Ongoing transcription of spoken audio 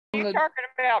You talking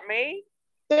about me?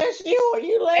 That's you. Are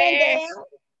you laying down?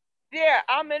 Yeah,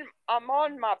 I'm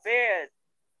on my bed.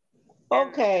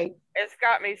 Okay. It's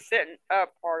got me sitting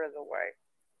up part of the way.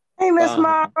 Hey, Miss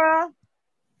Mara.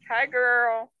 Hi,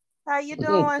 girl. How you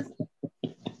doing?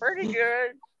 Pretty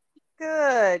good.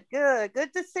 Good, good.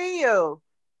 Good to see you.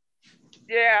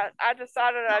 Yeah, I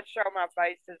decided I'd show my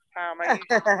face this time.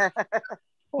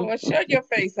 Well, show your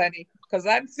face, honey, because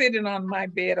I'm sitting on my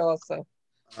bed also.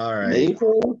 All right. Me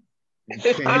too. Can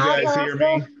you guys hear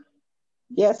me?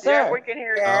 Yes, sir. Yeah, we can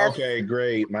hear you. Okay,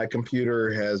 great. My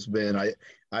computer has been,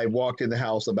 I walked in the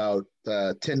house about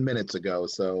 10 minutes ago,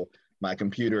 so my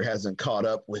computer hasn't caught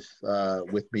up with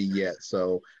me yet.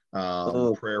 So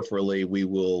prayerfully, we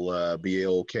will be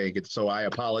okay. So I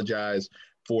apologize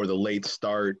for the late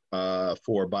start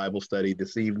for Bible study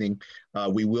this evening.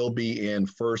 We will be in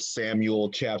 1 Samuel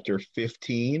chapter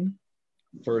 15.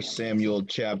 1 Samuel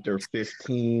chapter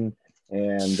 15.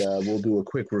 And we'll do a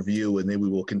quick review, and then we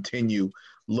will continue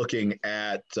looking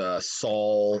at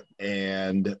Saul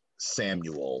and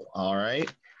Samuel. All right.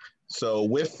 So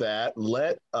with that,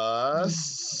 let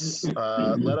us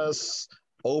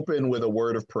open with a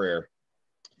word of prayer.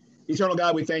 Eternal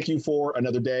God, we thank you for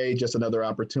another day, just another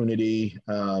opportunity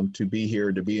to be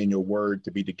here, to be in your word,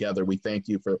 to be together. We thank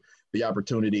you for the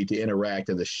opportunity to interact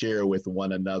and to share with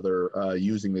one another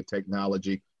using the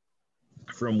technology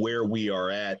from where we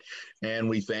are at, and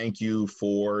we thank you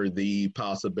for the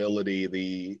possibility,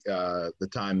 the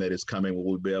time that is coming,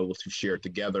 we'll be able to share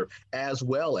together, as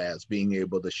well as being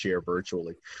able to share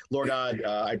virtually. Lord God,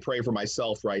 I pray for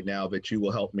myself right now that you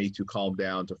will help me to calm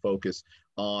down, to focus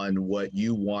on what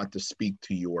you want to speak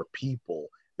to your people,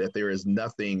 that there is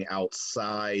nothing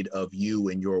outside of you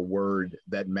and your word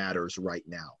that matters right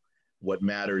now. What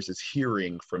matters is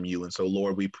hearing from you. And so,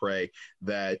 Lord, we pray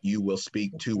that you will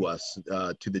speak to us,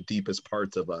 to the deepest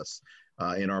parts of us,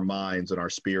 in our minds and our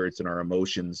spirits and our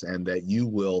emotions, and that you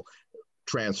will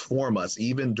transform us,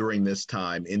 even during this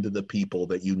time, into the people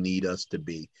that you need us to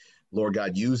be. Lord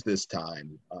God, use this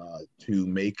time to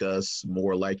make us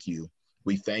more like you.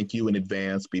 We thank you in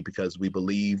advance because we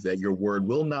believe that your word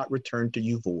will not return to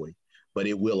you void, but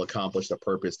it will accomplish the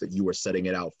purpose that you are setting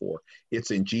it out for.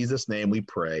 It's in Jesus' name we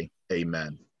pray.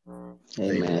 Amen.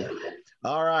 Amen.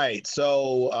 All right.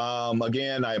 So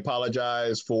again, I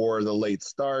apologize for the late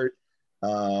start,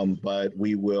 but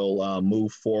we will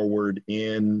move forward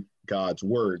in God's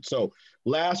word. So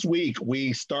last week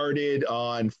we started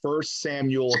on 1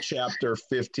 Samuel chapter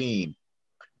 15.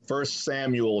 1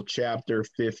 Samuel chapter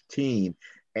 15.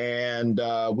 And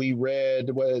we read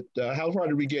how far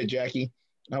did we get, Jackie?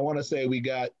 I want to say we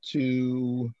got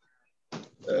to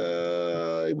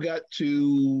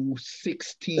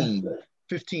 16,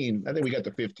 15. I think we got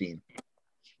to 15.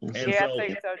 And yeah, I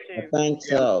think so too. I think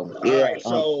so. Yeah. All right.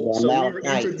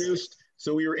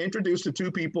 So we were introduced to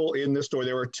two people in this story.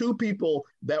 There were two people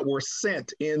that were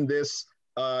sent in this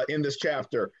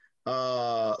chapter.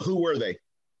 Who were they?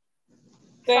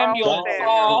 Samuel and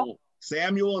Saul.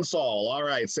 Samuel and Saul. All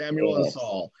right, Samuel and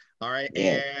Saul. All right,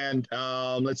 and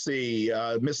let's see,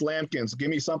 Miss Lampkins, give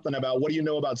me something about what do you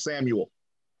know about Samuel?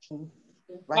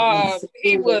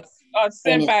 He was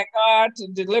sent by God to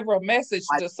deliver a message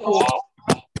to Saul,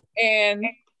 and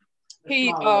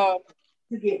he said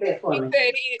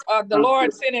the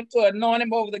Lord sent him to anoint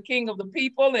him over the king of the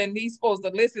people, and he's supposed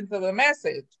to listen to the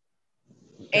message.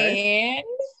 Okay.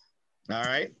 And all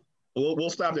right. We'll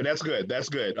stop there. That's good. That's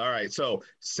good. All right. So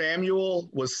Samuel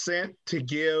was sent to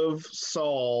give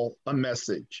Saul a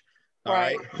message. All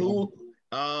right. Who,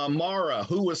 Mara,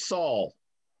 who was Saul?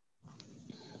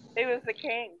 He was the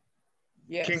king.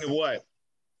 Yes. King of what?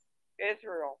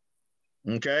 Israel.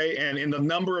 Okay. And in the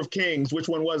number of kings, which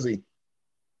one was he?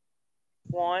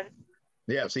 One.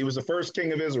 Yes, he was the first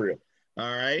king of Israel.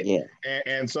 All right. Yeah.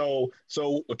 And so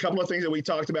a couple of things that we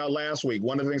talked about last week.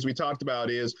 One of the things we talked about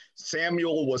is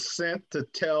Samuel was sent to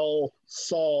tell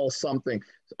Saul something.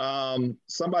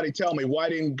 Somebody tell me, why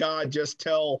didn't God just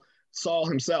tell Saul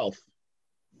himself?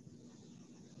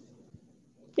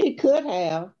 He could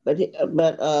have,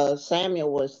 but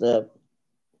Samuel was the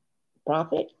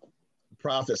prophet.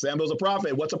 Prophet. Samuel's a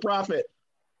prophet. What's a prophet?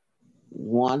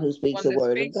 One who speaks the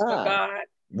word of God.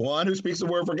 One who speaks the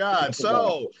word for God.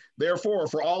 So, therefore,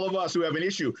 for all of us who have an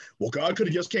issue, well, God could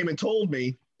have just came and told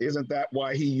me. Isn't that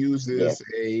why he uses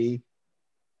a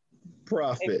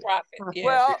prophet? A prophet, yes.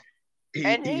 Well, he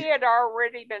had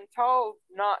already been told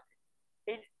not.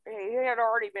 He had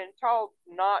already been told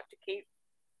not to keep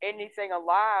anything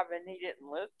alive, and he didn't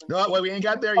listen. No, wait, we ain't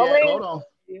got there yet. Hold on.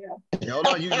 Yeah. Hold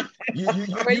on. You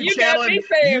channeling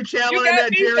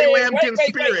that Jerry Lampkin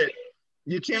spirit.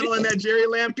 You're channeling that Jerry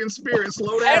Lampkin spirit.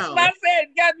 Slow down. That's what I said.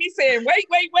 Got me saying, wait.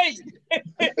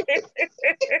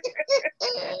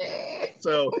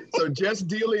 So just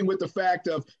dealing with the fact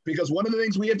of, because one of the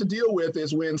things we have to deal with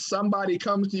is when somebody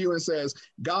comes to you and says,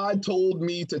 God told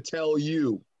me to tell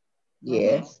you.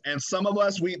 Yes. And some of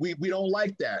us, we don't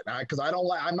like that, because I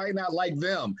might not like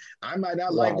them. I might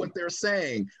not like what they're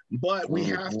saying, but we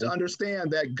have to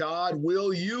understand that God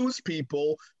will use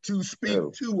people to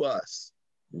speak to us.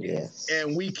 Yes.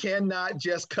 And we cannot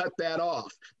just cut that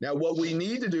off. Now, what we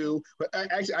need to do,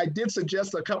 actually, I did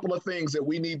suggest a couple of things that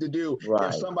we need to do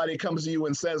if somebody comes to you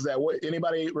and says that. What,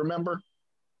 anybody remember?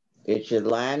 It should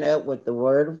line up with the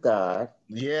word of God.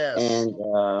 Yes. And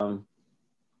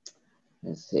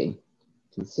let's see.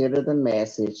 Consider the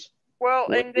message.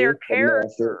 Well, and their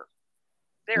character.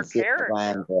 Their character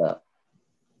lines up.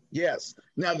 Yes.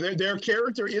 Now, their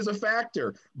character is a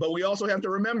factor, but we also have to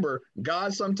remember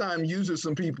God sometimes uses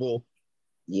some people.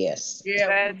 Yes.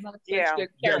 Yeah.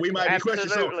 Yeah, we might be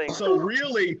questioning. So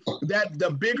really, that the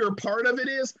bigger part of it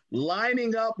is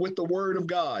lining up with the Word of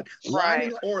God,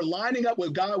 lining up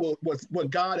with God, with what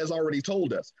God has already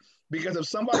told us. Because if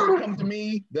somebody would come to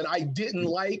me that I didn't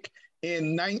like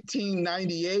in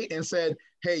 1998 and said,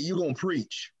 "Hey, you're gonna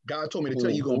preach. God told me to tell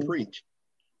you you're gonna preach."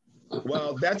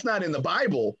 Well, that's not in the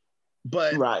Bible,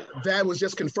 but that was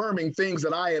just confirming things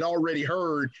that I had already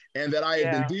heard and that I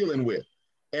had been dealing with.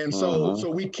 And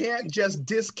so we can't just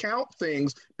discount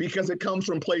things because it comes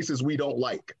from places we don't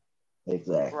like.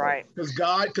 Exactly. Right.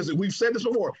 Because we've said this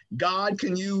before, God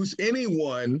can use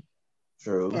anyone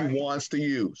He wants to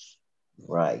use.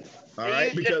 Right. All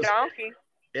right. Because donkey.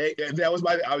 That was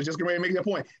I was just going to make that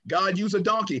point. God used a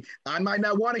donkey. I might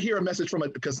not want to hear a message from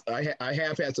it because I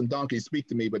have had some donkeys speak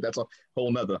to me, but that's a whole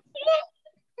nother.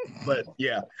 But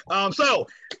yeah. So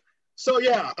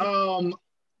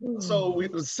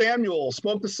Samuel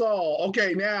spoke to Saul.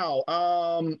 Okay, now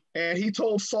and he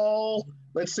told Saul.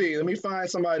 Let's see. Let me find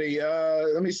somebody.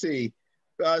 Let me see.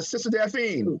 Sister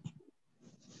Daphne,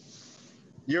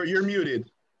 you're muted.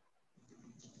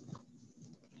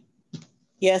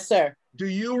 Yes, sir. Do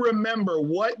you remember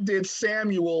what did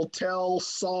Samuel tell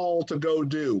Saul to go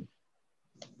do?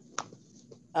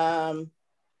 No,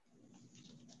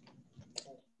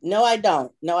 I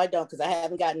don't. No, I don't, because I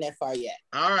haven't gotten that far yet.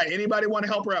 All right. Anybody want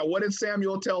to help her out? What did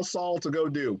Samuel tell Saul to go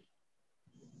do?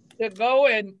 To go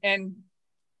and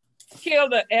kill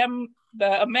the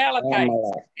Amalekites.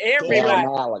 Everybody.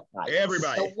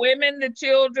 Everybody. The women, the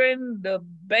children, the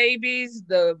babies,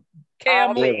 the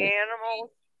camels, all the animals,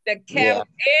 the cattle,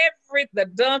 the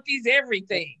donkeys,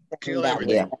 everything. Kill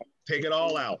everything. Take it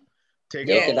all out. Take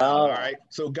it all out. All right.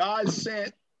 So God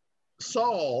sent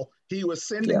Saul. He was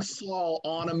sending Saul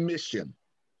on a mission.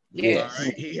 Yes. All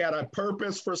right. He had a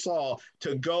purpose for Saul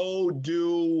to go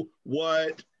do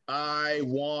what I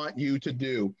want you to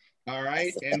do. All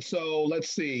right. And so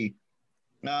let's see.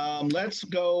 Let's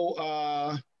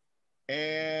go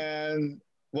and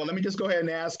let me just go ahead and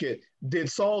ask it.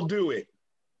 Did Saul do it?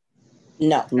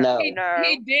 No. He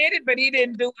did it, but he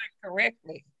didn't do it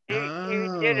correctly. He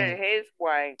did it his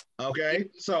way. Okay.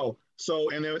 So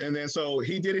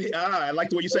he did it. I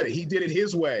like the way you said it. He did it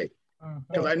his way.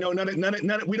 Because I know none of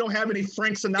we don't have any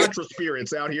Frank Sinatra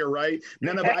spirits out here, right?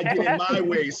 None of I did it my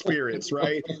way spirits,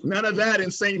 right? None of that in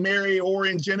St. Mary or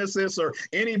in Genesis or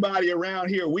anybody around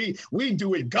here. We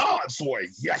do it God's way.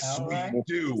 Yes, we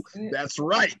do. That's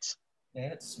right.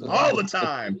 All the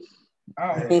time.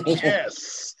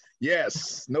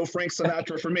 Yes. No Frank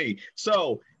Sinatra for me.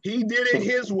 So he did it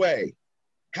his way.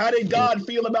 How did God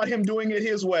feel about him doing it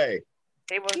his way?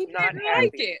 He was not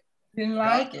happy. Didn't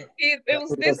like it. It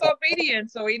was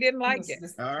disobedient, so he didn't like it.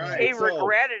 All right. He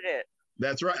regretted it.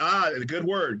 That's right. Good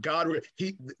word. The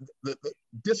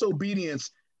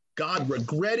disobedience, God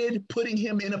regretted putting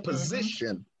him in a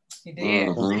position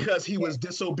because he was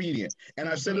disobedient. And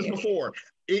I've said this before.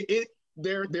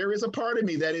 There is a part of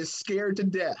me that is scared to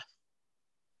death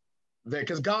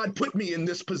because God put me in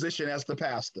this position as the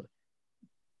pastor.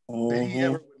 That he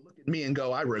ever would look at me and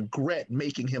go, I regret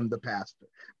making him the pastor.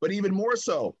 But even more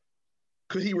so,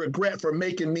 could he regret for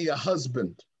making me a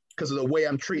husband because of the way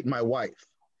I'm treating my wife?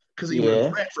 Because he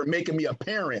regret for making me a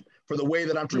parent for the way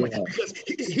that I'm treating my, because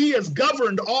he has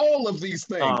governed all of these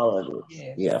things. All of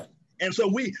it. Yeah. And so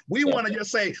we want to just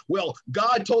say, well,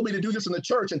 God told me to do this in the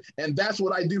church, and that's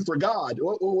what I do for God.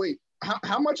 Wait,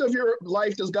 how much of your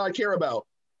life does God care about?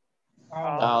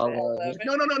 No,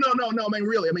 man,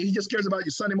 really. I mean, he just cares about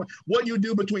you Sunday morning. What you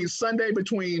do between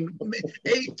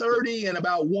 8:30 and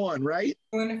about 1, right?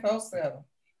 24/7.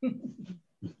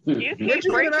 Where'd you get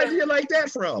an idea like that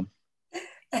from?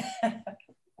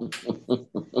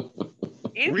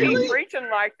 You You Really? keep preaching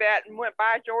like that and went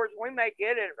by George, we may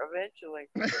get it eventually.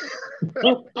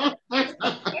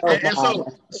 And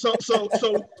so,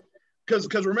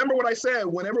 because remember what I said,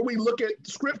 whenever we look at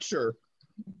scripture,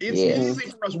 it's easy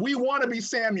for us. We want to be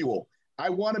Samuel. I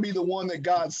want to be the one that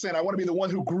God sent. I want to be the one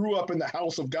who grew up in the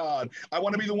house of God. I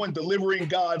want to be the one delivering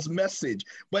God's message.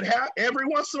 But every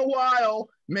once in a while,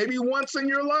 maybe once in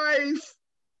your life,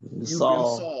 you've been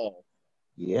Saul.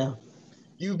 Yeah.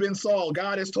 You've been Saul.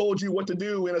 God has told you what to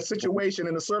do in a situation,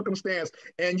 in a circumstance,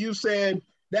 and you said,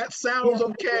 that sounds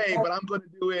okay, but I'm going to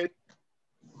do it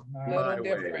my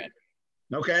way.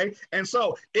 Okay? And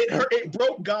so it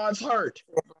broke God's heart.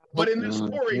 But in this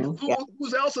story,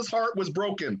 whose else's heart was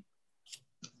broken?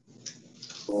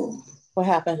 What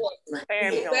happened?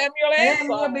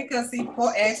 Samuel, because he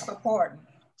asked for pardon.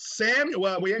 Samuel,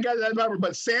 well, we ain't got that number,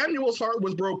 but Samuel's heart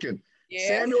was broken. Yes.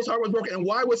 Samuel's heart was broken. And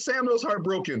why was Samuel's heart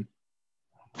broken?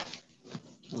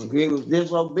 He was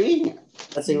disobedient.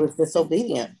 Because he was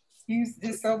disobedient. He was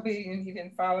disobedient. He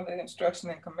didn't follow the instruction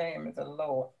and commandments of the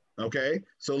Lord. Okay,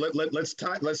 so let's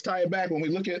tie it back when we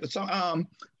look at some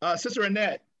Sister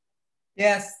Annette.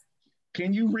 Yes.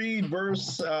 Can you read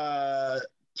verse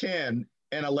 10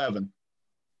 and 11?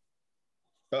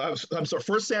 I'm sorry,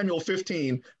 1 Samuel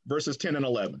 15, verses 10 and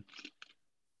 11.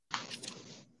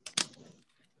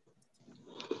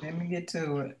 Let me get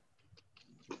to it.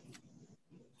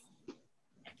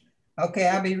 Okay,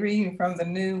 I'll be reading from the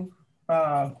new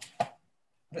the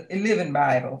Living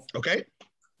Bible. Okay.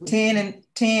 10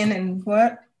 and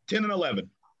what? 10 and 11.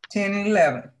 10 and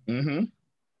 11. Mm-hmm.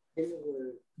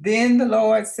 Then the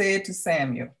Lord said to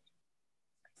Samuel,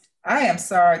 I am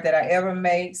sorry that I ever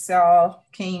made Saul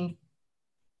king.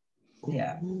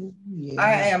 Yeah.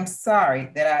 I am sorry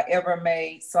that I ever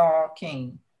made Saul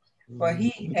king, for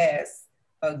he has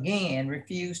again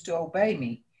refused to obey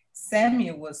me.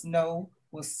 Samuel was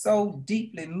so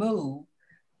deeply moved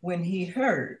when he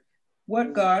heard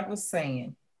what God was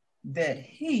saying that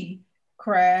he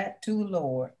cried to the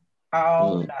Lord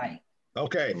all night.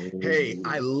 Okay. Hey,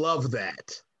 I love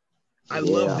that. I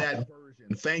love that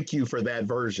version. Thank you for that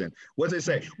version. What does it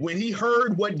say? When he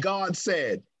heard what God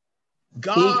said,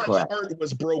 God's heart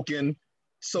was broken,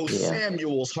 so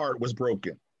Samuel's heart was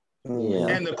broken. Yeah.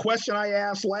 And the question I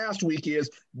asked last week is,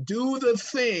 do the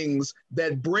things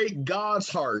that break God's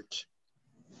heart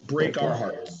break our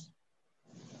hearts?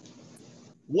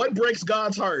 What breaks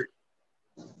God's heart?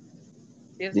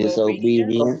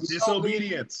 Disobedience.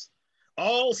 Disobedience.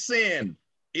 All sin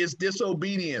is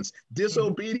disobedience.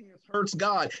 Disobedience hurts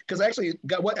God. Because actually,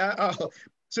 God, what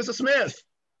Sister Smith,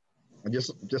 I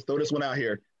just throw this one out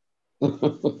here.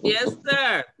 Yes,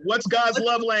 sir. What's God's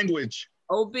love language?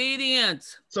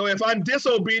 Obedience. So if I'm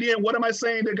disobedient, what am I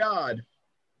saying to God?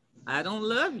 I don't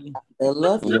love you. I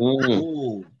love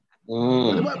you. Oh.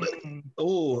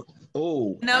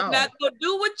 And I'm not going to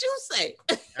do what you say.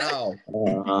 Ow.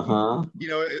 Uh-huh. You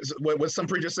know, what some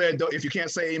preacher said, if you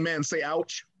can't say amen, say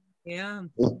ouch. Yeah.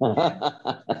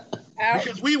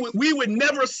 Because we would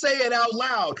never say it out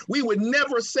loud. We would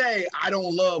never say, I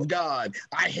don't love God.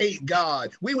 I hate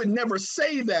God. We would never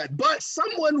say that. But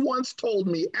someone once told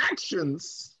me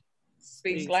actions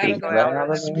speak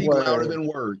louder than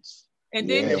words. And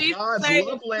then God's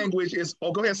love language is,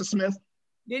 go ahead, Sister Smith.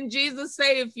 Didn't Jesus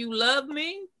say, if you love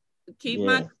me, keep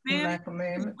my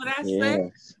commandments? What I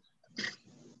say?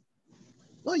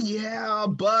 Well, yeah,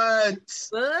 but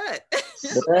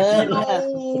you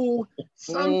know,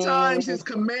 sometimes his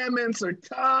commandments are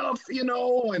tough, you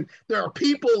know, and there are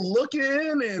people looking,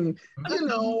 and you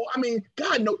know, I mean,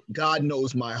 God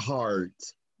knows my heart.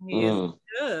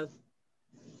 Yes,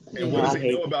 and what does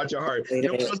he know about your heart? You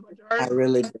know what knows about your heart? I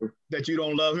really do. That you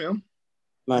don't love him.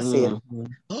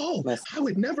 Oh, I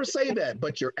would never say that,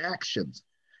 but your actions.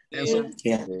 And so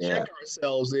check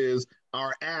ourselves is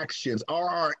our actions. Are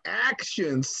our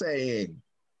actions saying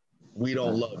we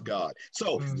don't love God?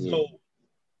 So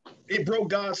it broke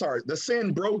God's heart. The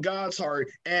sin broke God's heart,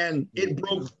 and it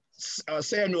broke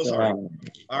Samuel's heart.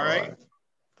 All right.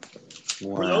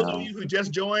 Wow. For those of you who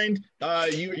just joined,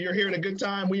 you're here at a good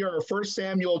time. We are 1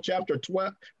 Samuel chapter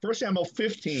 12, 1 Samuel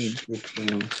 15.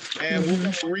 And we're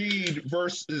going to read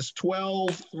verses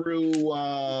 12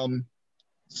 through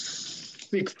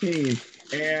 16.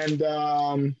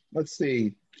 And let's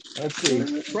see.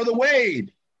 Brother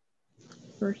Wade.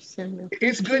 1 Samuel.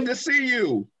 It's good to see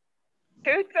you.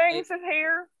 Two things is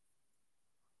here.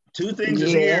 Two things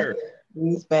is here.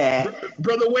 He's back.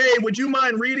 Brother Wade, would you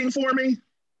mind reading for me?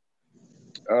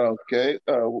 Okay.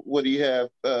 What do you have?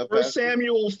 1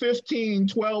 Samuel 15,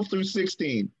 12 through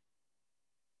 16.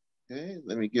 Okay,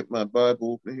 let me get my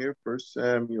Bible open here. 1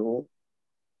 Samuel.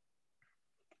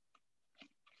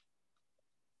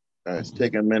 All right, it's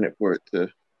taking a minute for it to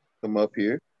come up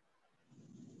here.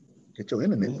 Get your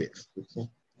internet fixed.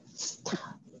 Stop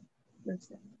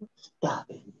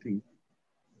it.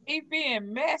 He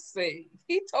being messy.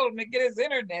 He told him to get his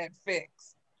internet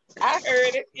fixed. I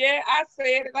heard it. Yeah, I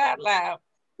said it out loud.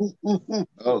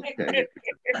 Okay.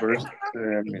 First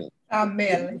Samuel.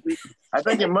 Amen. I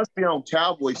think it must be on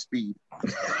cowboy speed.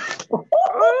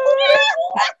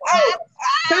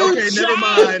 Okay, never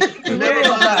mind. Never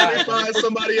mind. Let me find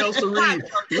somebody else to read.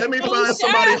 Let me find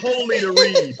somebody holy to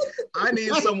read. I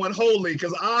need someone holy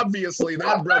because obviously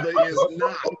that brother is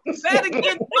not. Better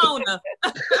get Mona.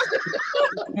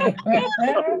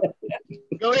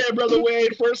 Go ahead, Brother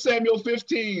Wade. 1 Samuel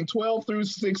 15, 12 through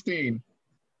 16.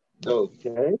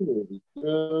 Okay, here we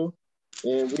go.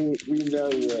 And we know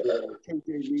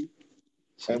KJV.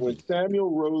 And when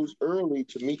Samuel rose early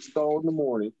to meet Saul in the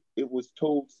morning, it was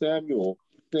told Samuel,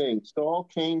 saying, Saul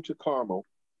came to Carmel,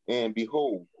 and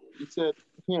behold, he set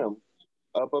him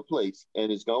up a place,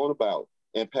 and is gone about,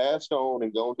 and passed on,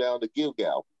 and gone down to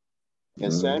Gilgal.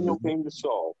 And Samuel came to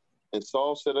Saul, and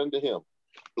Saul said unto him,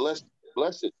 Blessed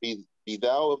be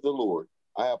thou of the Lord.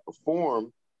 I have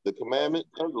performed the commandment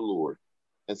of the Lord.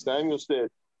 And Samuel said,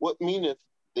 What meaneth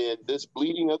then this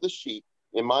bleating of the sheep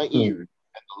in my ears,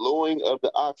 and the lowing of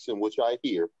the oxen which I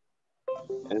hear?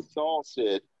 And Saul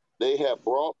said, They have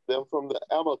brought them from the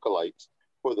Amalekites,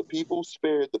 for the people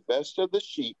spared the best of the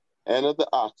sheep and of the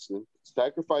oxen,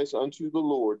 sacrifice unto the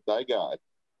Lord thy God,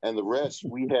 and the rest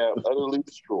we have utterly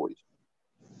destroyed.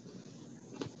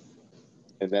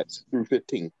 And that's through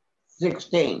 15.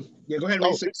 16. Yeah, go ahead and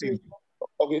read 16.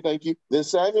 Okay, thank you. Then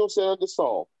Samuel said unto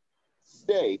Saul,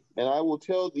 Stay, and I will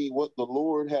tell thee what the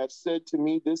Lord hath said to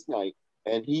me this night.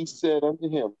 And he said unto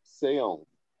him, Say on.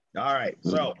 All right.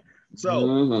 So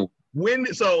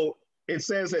it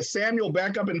says that Samuel,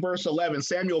 back up in verse 11,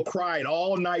 Samuel cried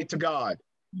all night to God.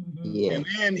 Yeah. And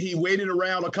then he waited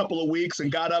around a couple of weeks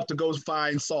and got up to go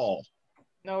find Saul.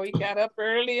 No, he got up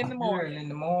early in the morning.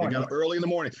 He got up early in the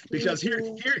morning because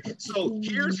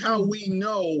here's how we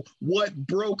know what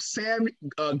broke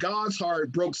God's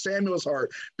heart, broke Samuel's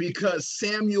heart, because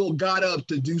Samuel got up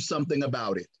to do something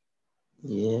about it.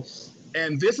 Yes.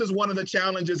 And this is one of the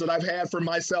challenges that I've had for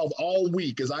myself all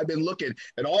week, as I've been looking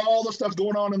at all the stuff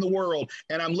going on in the world,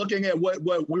 and I'm looking at what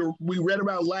we read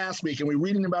about last week, and we're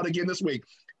reading about again this week.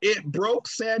 It broke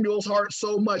Samuel's heart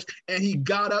so much, and he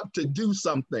got up to do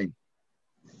something.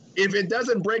 If it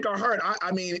doesn't break our heart,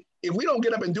 I mean, if we don't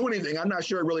get up and do anything, I'm not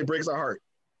sure it really breaks our heart.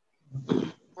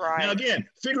 Right. Now, again,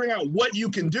 figuring out what you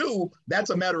can do,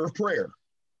 that's a matter of prayer.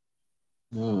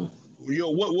 You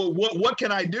know, what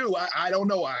can I do? I don't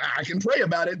know. I can pray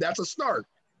about it. That's a start.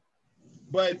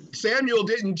 But Samuel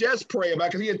didn't just pray about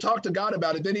it because he had talked to God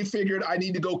about it. Then he figured, I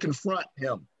need to go confront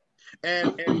him.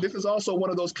 And this is also one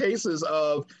of those cases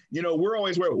of, you know, we're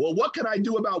always worried, well, what can I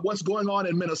do about what's going on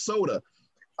in Minnesota?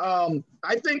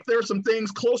 I think there's some things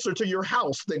closer to your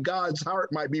house that God's heart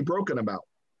might be broken about.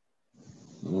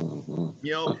 You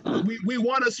know, we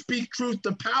want to speak truth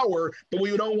to power, but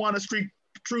we don't want to speak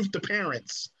truth to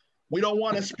parents. We don't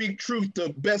want to speak truth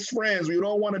to best friends. We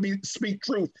don't want to speak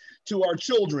truth to our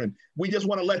children. We just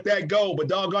want to let that go. But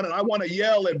doggone it, I want to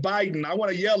yell at Biden. I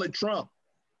want to yell at Trump.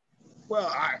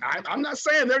 Well, I'm not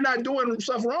saying they're not doing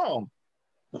stuff wrong,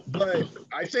 but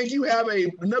I think you have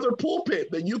another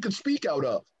pulpit that you can speak out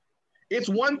of. It's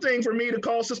one thing for me to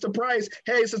call Sister Price,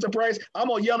 hey, Sister Price, I'm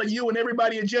going to yell at you and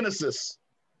everybody in Genesis.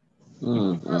 I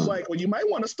was like, well, you might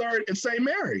want to start at St.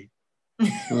 Mary.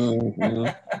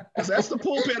 Because that's the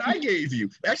pulpit I gave you.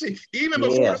 Actually, even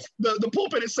before the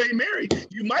pulpit at St. Mary,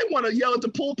 you might want to yell at the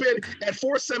pulpit at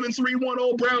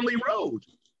 47310 Brownlee Road.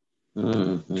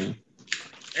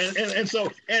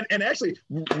 And actually,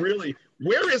 really,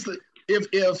 where is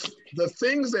if the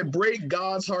things that break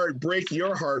God's heart break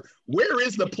your heart, where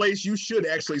is the place you should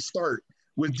actually start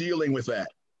with dealing with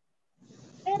that?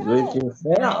 With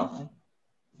yourself.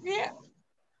 Yeah.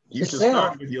 You should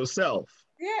start with yourself.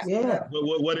 Yeah.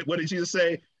 What did Jesus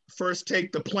say? First,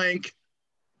 take the plank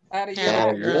out of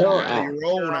your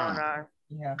own eye.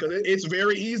 Yeah. Because it's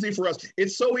very easy for us.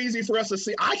 It's so easy for us to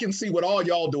see. I can see what all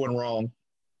y'all doing wrong.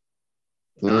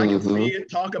 I can see it,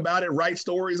 talk about it, write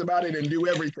stories about it, and do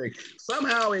everything.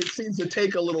 Somehow it seems to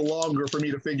take a little longer for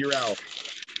me to figure out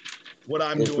what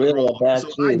I'm doing wrong.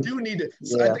 So I do need to,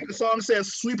 I think the song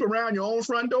says, sweep around your own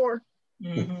front door.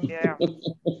 Yeah.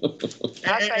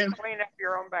 I say clean up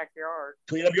your own backyard.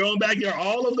 Clean up your own backyard.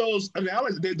 All of those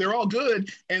analogies, they're all good.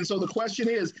 And so the question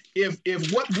is, if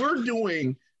what we're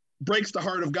doing breaks the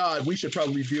heart of God, we should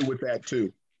probably deal with that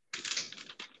too.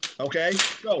 Okay,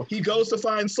 so he goes to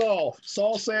find Saul.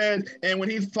 Saul said, and when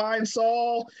he finds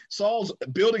Saul, Saul's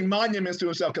building monuments to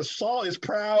himself because Saul is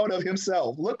proud of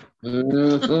himself. Look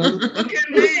at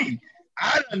me.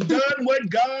 I done what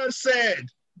God said.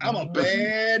 I'm a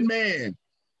bad man.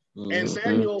 And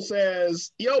Samuel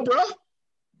says, yo, bro,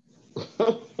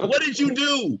 what did you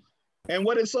do? And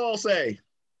what did Saul say?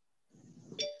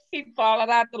 He followed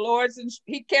out the Lord's,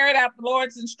 he carried out the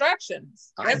Lord's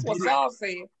instructions. That's what Saul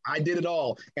said. I did it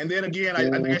all. And then again, I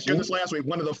think I shared this last week,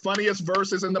 one of the funniest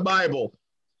verses in the Bible.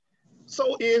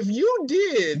 So if you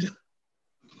did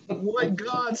what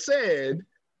God said,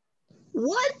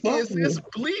 what is this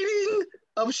bleating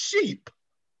of sheep?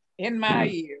 In my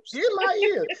ears. In my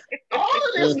ears. All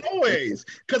of this noise.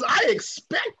 Because I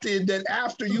expected that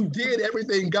after you did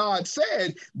everything God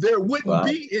said, there wouldn't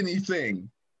be anything.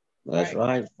 That's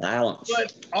right. Silence.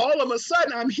 But all of a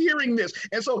sudden, I'm hearing this.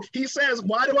 And so he says,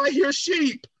 why do I hear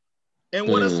sheep? And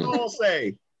what does Saul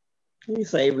say? He's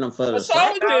saving them for the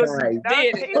soldiers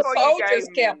did it. The soldiers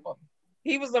kept them.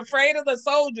 He was afraid of the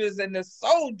soldiers, and the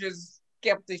soldiers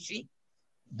kept the sheep.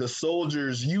 The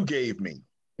soldiers you gave me.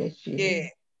 Yeah.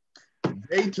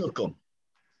 They took them.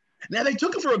 Now, they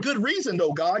took them for a good reason,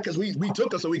 though, God, because we took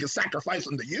them so we could sacrifice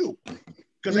them to you.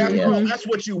 Because after all, that's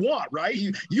what you want, right?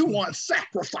 You want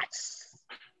sacrifice.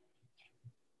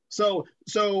 So,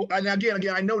 and again,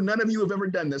 I know none of you have ever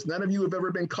done this. None of you have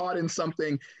ever been caught in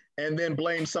something and then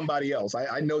blame somebody else.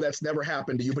 I know that's never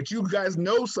happened to you, but you guys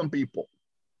know some people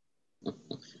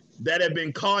that have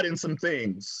been caught in some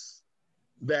things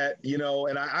that, you know,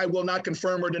 and I will not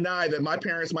confirm or deny that my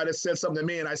parents might have said something to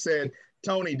me and I said,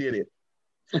 Tony did it.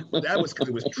 But that was because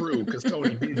it was true, because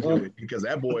Tony did do it, because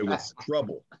that boy was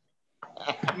trouble.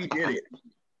 He did it.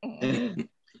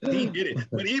 He did it.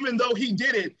 But even though he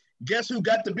did it, guess who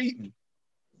got the beating?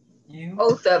 You.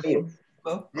 Both of you.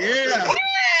 Yeah.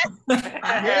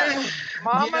 Yeah.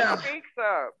 Mama speaks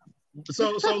up.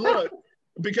 So look,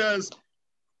 because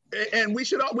and we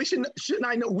should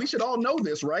all know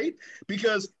this, right?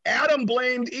 Because Adam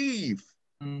blamed Eve.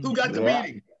 Who got the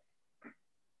beating?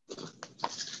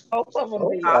 Both of them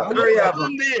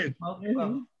did.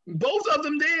 Both of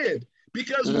them did.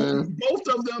 Because both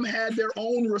of them had their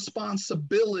own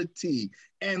responsibility.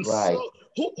 And so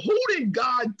who did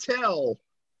God tell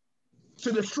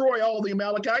to destroy all the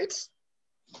Amalekites?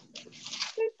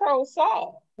 He told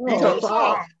Saul. He told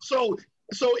Saul.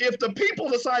 So if the people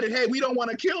decided, hey, we don't want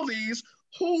to kill these,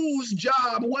 whose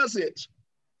job was it?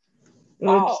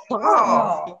 Saul.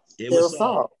 It was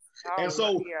Saul. And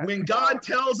so when God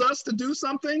tells us to do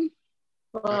something,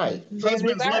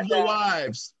 husbands, love your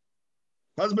wives.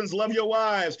 Husbands, love your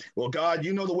wives. Well, God,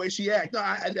 you know the way she acts.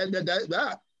 What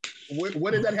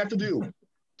did that have to do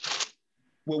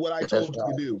with what I told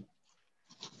you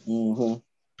to do?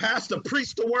 Pastor,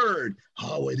 preach the word.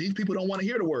 Oh, well, these people don't want to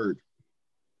hear the word.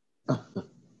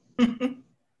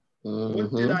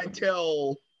 What did I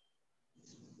tell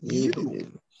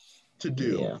you to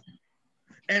do? Yeah.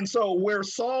 And so where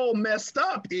Saul messed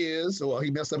up is, well,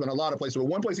 he messed up in a lot of places, but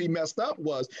one place he messed up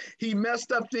was he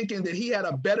messed up thinking that he had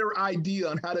a better idea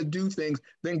on how to do things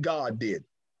than God did.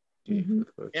 And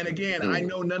again, I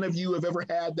know none of you have ever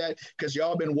had that because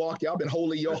y'all been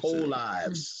holy your whole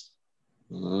lives.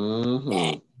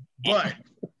 But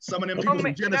some of them people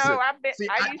from Genesis,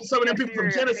 some of them people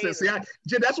from Genesis,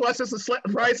 that's why Sister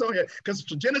Price on here, because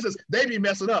Genesis, they be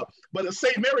messing up. But the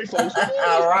St. Mary folks,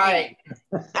 all right.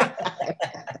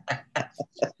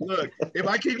 Look, if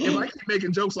I keep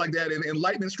making jokes like that and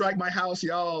lightning strike my house,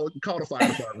 y'all call the fire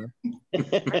department.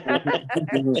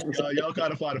 Y'all call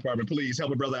the fire department, please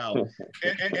help a brother out.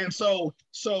 And so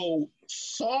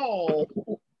Saul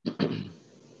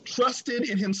trusted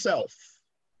in himself.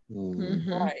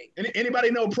 Right.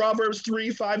 Anybody know Proverbs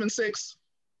 3, 5, and 6?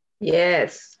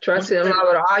 Yes. Trust in the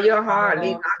Lord with all your heart.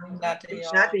 Lean not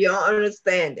to your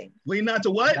understanding. Lean not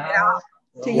to what?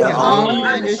 To your own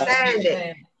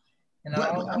understanding. And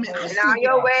all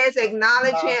your ways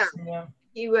acknowledge him.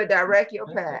 He will direct your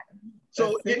path.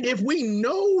 So if we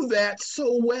know that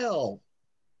so well,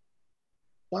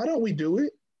 why don't we do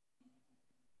it?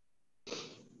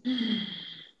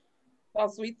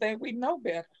 Because we think we know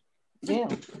better.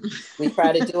 Yeah, we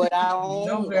try to do it our own.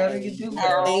 Know better, you do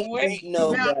our own way.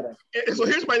 Know better. So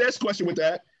here's my next question with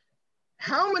that.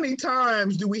 How many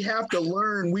times do we have to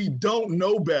learn we don't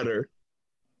know better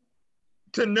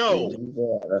to know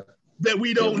that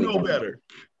we don't know better?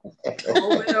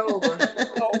 Over and over.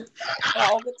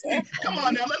 All the time. Come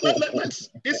on now,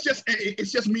 let's. It's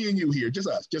just me and you here, just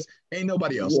us, just ain't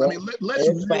nobody else. I mean,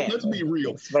 let's be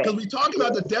real, because we talk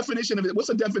about the definition of it. What's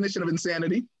the definition of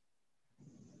insanity?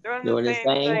 Doing the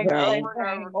same thing over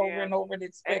and over and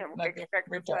expect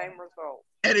the same result.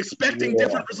 And expecting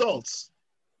different results.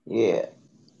 Yeah.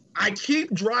 I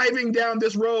keep driving down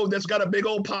this road that's got a big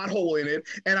old pothole in it,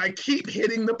 and I keep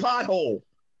hitting the pothole.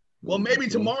 Well, maybe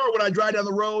tomorrow when I drive down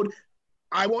the road,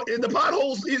 the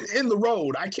pothole's in the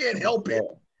road. I can't help it.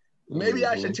 Maybe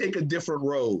I should take a different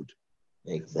road.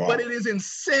 Exactly. But it is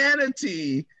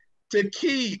insanity to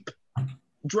keep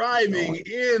driving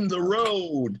in the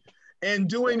road and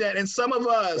doing that. And some of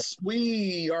us,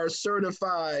 we are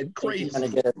certified crazy. You're gonna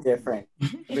get a different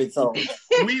result.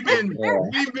 We've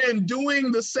been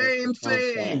doing the same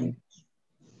thing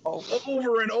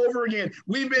over and over again.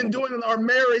 We've been doing our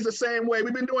marriage the same way.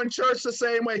 We've been doing church the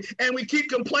same way, and we keep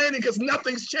complaining because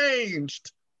nothing's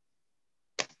changed.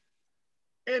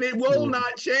 And it will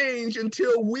not change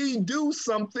until we do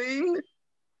something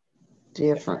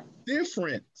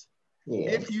different.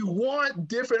 Yeah. If you want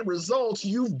different results,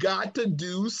 you've got to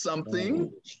do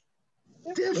something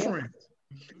different.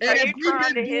 And if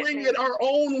we've been doing it our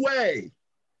own way,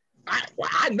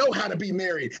 I know how to be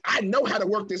married. I know how to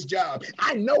work this job.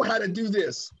 I know how to do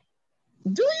this.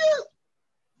 Do you?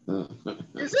 Has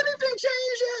anything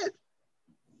changed yet?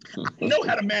 I know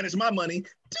how to manage my money.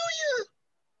 Do you?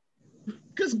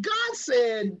 Because God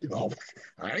said, oh,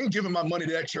 I ain't giving my money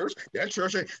to that church. That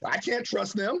church, I can't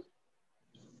trust them.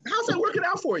 How's that working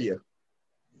out for you?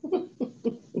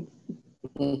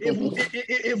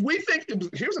 If we think,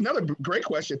 here's another great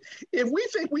question. If we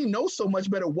think we know so much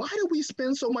better, why do we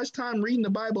spend so much time reading the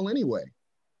Bible anyway?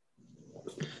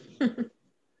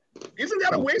 Isn't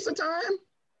that a waste of time?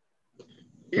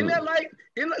 Isn't that like,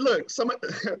 look,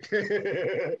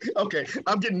 okay,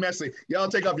 I'm getting messy. Y'all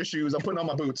take off your shoes. I'm putting on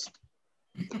my boots.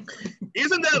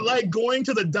 Isn't that like going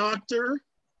to the doctor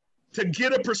to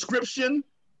get a prescription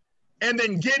and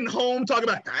then getting home talking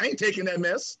about, I ain't taking that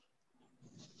mess.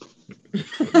 You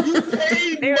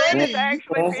paid there money. There is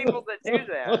actually people that do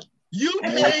that. You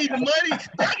paid money.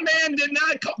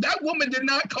 That woman did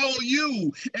not call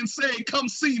you and say, come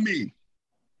see me.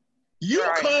 You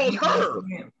called her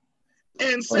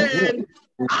and said,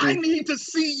 I need to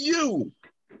see you.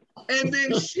 And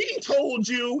then she told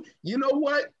you, you know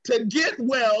what? To get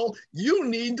well, you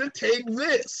need to take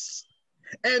this.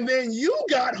 And then you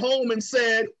got home and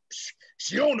said,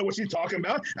 she don't know what she's talking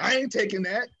about. I ain't taking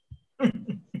that.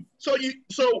 So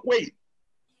wait,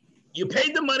 you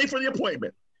paid the money for the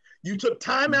appointment. You took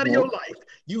time out of your life.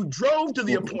 You drove to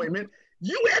the appointment.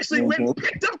 You actually went and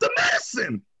picked up the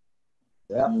medicine.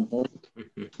 Yeah.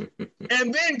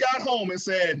 And then got home and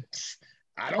said,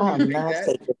 I don't need to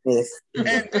take that.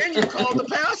 And then you called the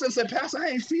pastor and said, Pastor, I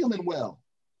ain't feeling well.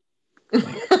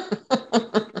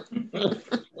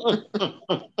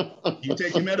 You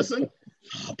take your medicine?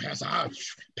 Oh, Pastor,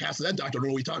 that doctor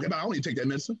know what he's talking about. I don't need to take that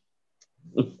medicine.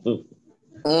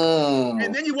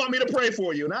 And then you want me to pray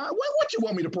for you. Now, what you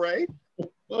want me to pray?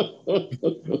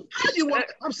 How you want?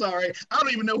 I'm sorry, I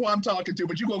don't even know who I'm talking to,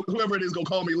 but whoever it is gonna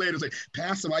call me later and say,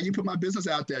 Pastor, why you put my business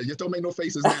out there? Just don't make no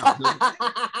faces now.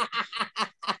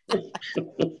 But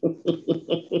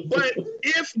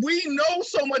if we know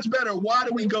so much better, why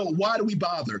do we go? Why do we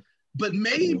bother? But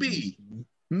maybe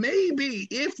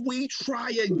if we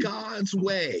try it God's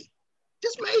way,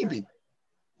 just maybe.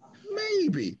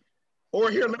 Or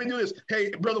here, let me do this.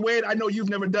 Hey, Brother Wade, I know you've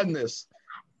never done this.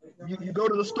 You go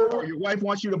to the store, your wife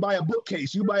wants you to buy a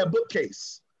bookcase. You buy a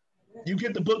bookcase. You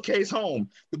get the bookcase home.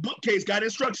 The bookcase got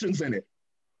instructions in it.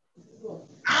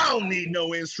 I don't need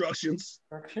no instructions.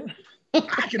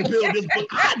 I can build this book.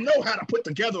 I know how to put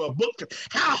together a book.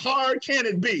 How hard can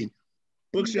it be?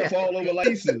 Bookshelf all over like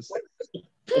pieces.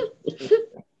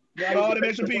 Got all the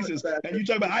extra pieces. And you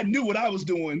talk about, I knew what I was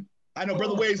doing. I know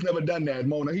Brother Wade's never done that,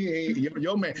 Mona. He ain't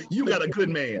your man. You got a good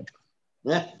man.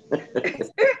 I see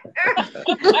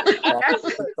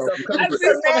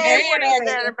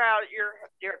that about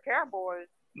your Cowboys.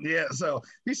 Yeah, so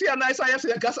you see how nice I am?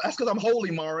 That's because I'm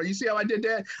holy, Mara. You see how I did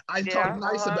that? I talked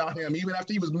nice about him, even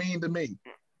after he was mean to me.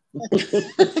 All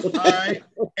right,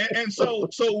 and so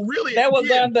really, that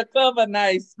was undercover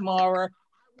nice, Mara.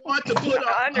 I want to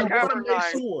make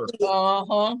sure.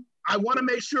 I want to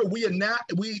make sure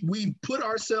we put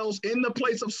ourselves in the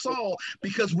place of Saul,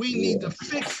 because we need to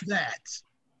fix that.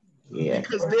 Yeah.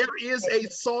 Because there is a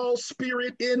Saul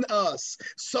spirit in us.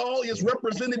 Saul is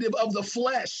representative of the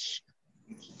flesh.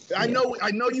 I know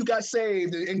you got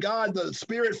saved, and God, the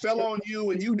spirit fell on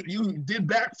you, and you did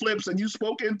backflips, and you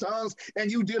spoke in tongues,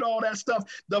 and you did all that stuff.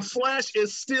 The flesh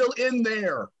is still in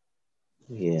there.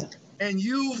 Yeah. And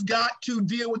you've got to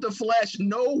deal with the flesh.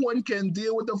 No one can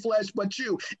deal with the flesh but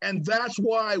you. And that's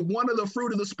why one of the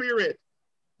fruit of the spirit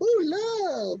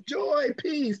love, joy,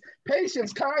 peace,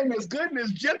 patience, kindness,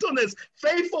 goodness, gentleness,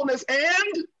 faithfulness,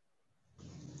 and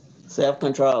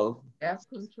self-control.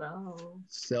 Self-control.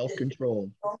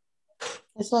 Self-control.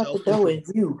 It's like the door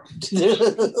is you.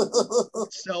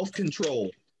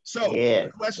 Self-control. So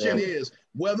the question is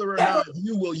whether or not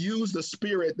you will use the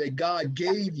spirit that God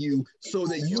gave you so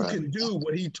that you can do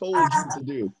what he told you to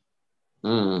do.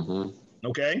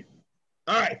 Okay?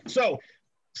 All right. So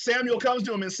Samuel comes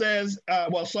to him and says,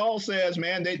 Saul says,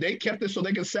 man, they kept this so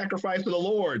they can sacrifice to the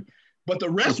Lord. But the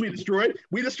rest we destroyed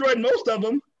most of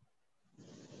them.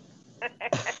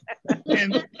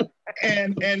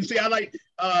 and see, I like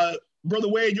Brother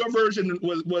Wade, your version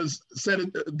was said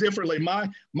it differently. My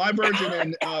version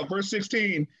in verse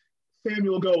 16,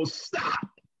 Samuel goes, stop.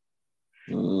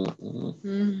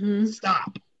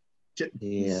 Stop.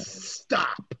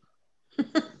 Stop.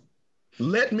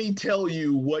 Let me tell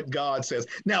you what God says.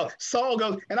 Now Saul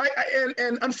goes,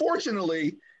 and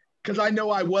unfortunately, because I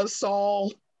know I was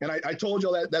Saul, and I told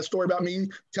you that story about me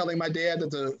telling my dad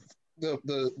that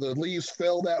the leaves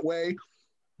fell that way.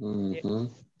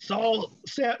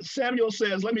 Samuel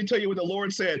says, let me tell you what the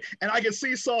Lord said. And I can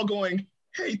see Saul going,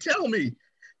 hey, tell me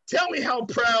how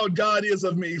proud God is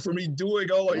of me for me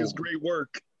doing all his great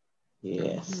work.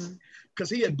 Yes. Because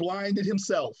he had blinded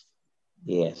himself.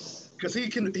 Yes. Because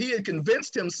he had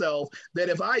convinced himself that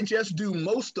if I just do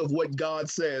most of what God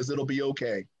says, it'll be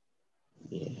okay.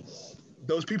 Yes.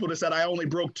 Those people that said I only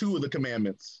broke 2 of the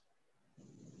commandments.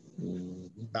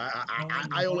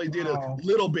 I only did a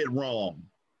little bit wrong.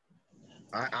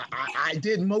 I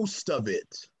did most of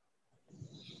it.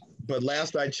 But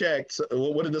last I checked,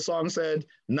 what did the song said?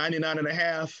 99 and a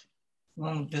half.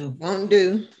 Won't do. Won't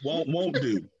do. Won't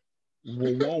do.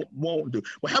 Won't do.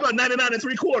 Well, how about 99 and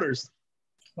 3/4?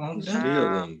 Won't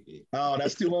do. Oh,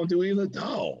 that still won't do either.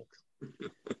 Dog.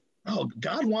 Oh,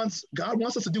 God wants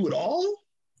us to do it all?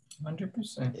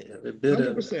 100%.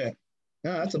 100%.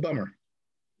 No, that's a bummer.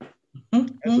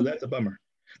 That's a bummer.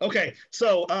 Okay,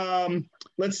 so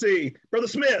let's see. Brother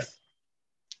Smith.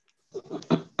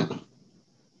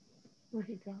 Where'd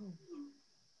he go?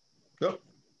 Oh.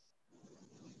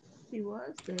 He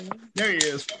was there. There he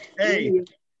is. Hey,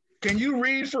 can you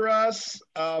read for us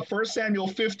 1 Samuel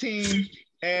 15,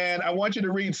 and I want you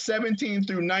to read 17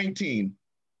 through 19.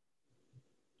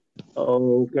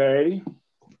 Okay.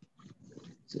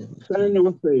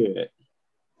 Samuel said,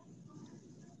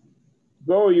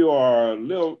 though you are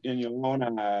little in your own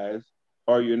eyes,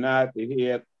 are you not the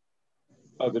head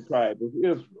of the tribe of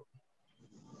Israel?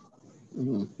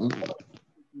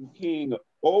 King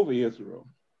over Israel.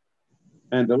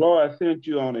 And the Lord sent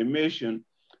you on a mission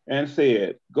and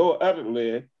said, go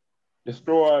utterly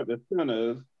destroy the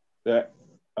sinners, the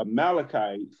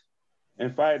Amalekites,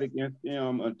 and fight against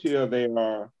them until they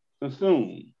are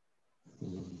consumed.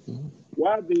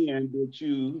 Why then did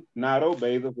you not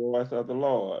obey the voice of the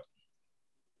Lord?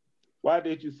 Why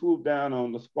did you swoop down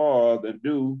on the spoils and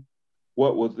do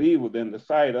what was evil in the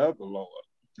sight of the Lord?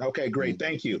 Okay, great.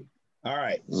 Thank you. All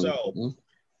right. So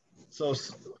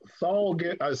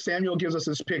Samuel gives us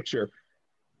this picture.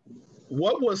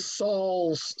 What was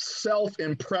Saul's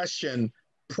self-impression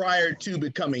prior to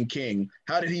becoming king?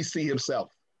 How did he see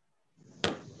himself?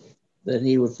 That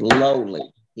he was lowly.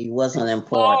 He wasn't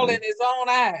important. Small in his own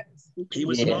eyes. He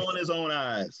was small in his own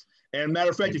eyes. And matter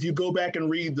of fact, if you go back and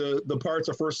read the parts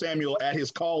of 1 Samuel at his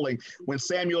calling, when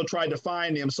Samuel tried to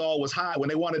find him, Saul was hiding. When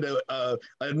they wanted to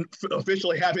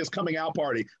officially have his coming out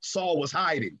party, Saul was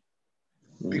hiding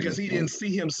because he didn't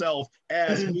see himself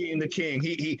as being the king.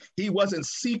 He wasn't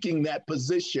seeking that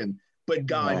position, but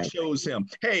God chose him.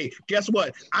 Hey, guess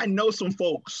what? I know some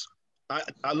folks.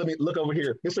 Let me look over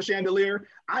here. Mr. Chandelier,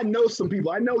 I know some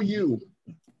people. I know you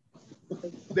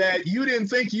that you didn't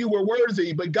think you were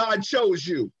worthy, but God chose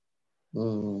you.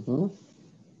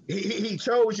 He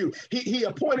chose you. He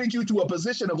appointed you to a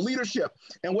position of leadership.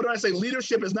 And what do I say?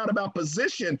 Leadership is not about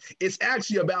position. It's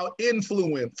actually about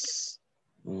influence.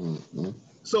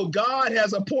 So God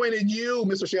has appointed you,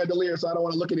 Mr. Chandelier, so I don't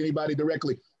want to look at anybody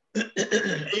directly.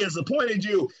 He has appointed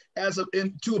you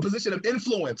to a position of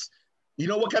influence. You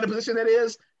know what kind of position that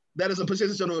is? That is a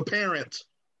position of a parent,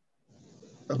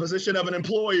 a position of an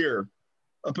employer,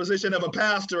 a position of a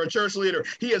pastor, a church leader.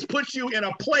 He has put you in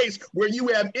a place where you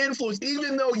have influence,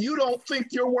 even though you don't think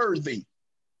you're worthy.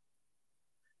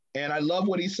 And I love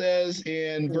what he says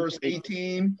in verse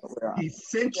 18. He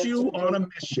sent you on a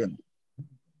mission.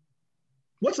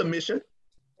 What's a mission?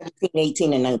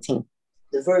 18 and 19.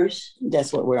 The verse,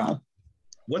 that's what we're on.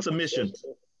 What's a mission?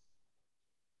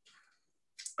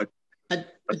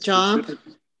 A job.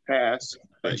 Task.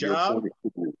 A job?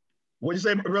 What'd you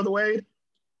say, Brother Wade?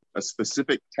 A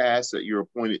specific task that you're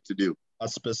appointed to do. A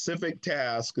specific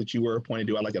task that you were appointed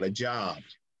to do. I like it, a job.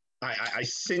 I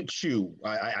sent you.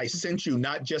 I sent you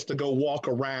not just to go walk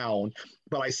around,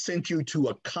 but I sent you to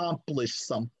accomplish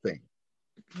something.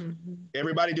 Mm-hmm.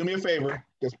 Everybody do me a favor,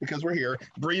 just because we're here.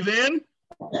 Breathe in.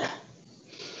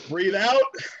 Breathe out.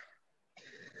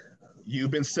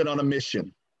 You've been sent on a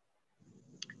mission.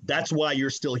 That's why you're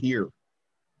still here.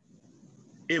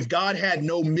 If God had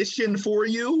no mission for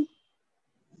you,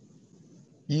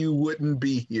 you wouldn't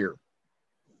be here.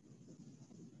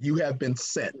 You have been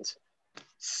sent.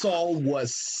 Saul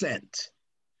was sent.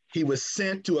 He was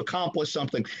sent to accomplish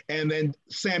something. And then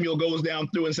Samuel goes down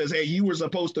through and says, hey, you were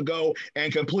supposed to go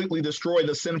and completely destroy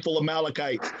the sinful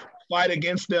Amalekites. Fight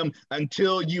against them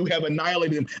until you have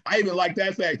annihilated them. I even like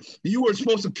that fact. You were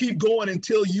supposed to keep going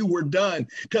until you were done,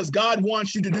 because God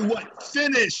wants you to do what?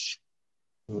 Finish.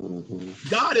 Mm-hmm.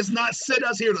 God has not sent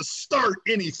us here to start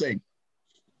anything.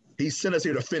 He sent us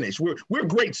here to finish. We're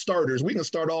great starters. We can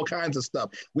start all kinds of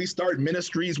stuff. We start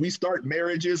ministries. We start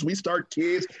marriages. We start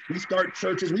kids. We start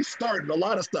churches. We start a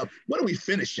lot of stuff. What are we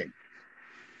finishing?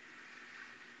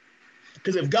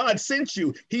 Because if God sent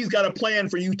you, he's got a plan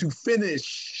for you to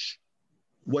finish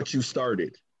what you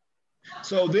started.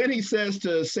 So then he says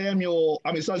to says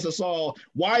to Saul,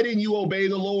 why didn't you obey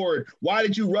the Lord? Why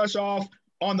did you rush off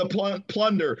on the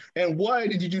plunder? And why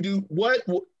did you do what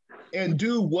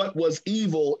was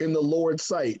evil in the Lord's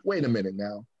sight? Wait a minute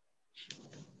now.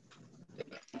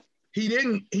 He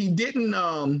didn't commit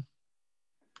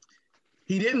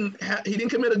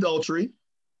adultery.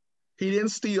 He didn't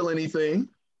steal anything.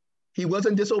 He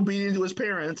wasn't disobedient to his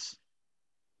parents.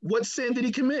 What sin did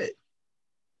he commit?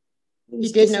 He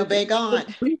didn't obey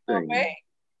God. Obey.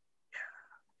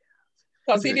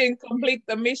 Because he didn't complete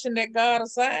the mission that God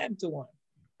assigned to him.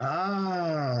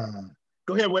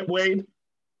 Go ahead, Wade.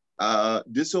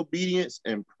 Disobedience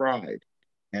and pride.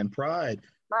 Pride.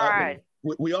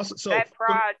 We also that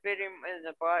pride bit him in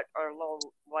the butt a little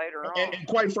later on. And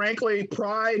quite frankly,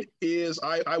 pride is,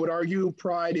 I would argue,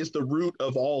 pride is the root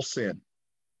of all sin.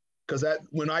 Because that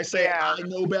when I say I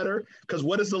know better, because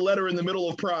what is the letter in the middle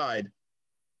of pride?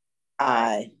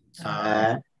 I.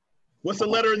 What's the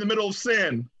letter in the middle of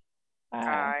sin?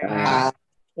 I.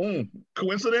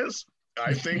 Coincidence?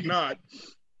 I think not.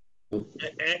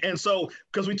 And so,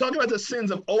 because we talk about the sins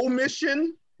of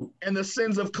omission and the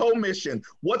sins of commission.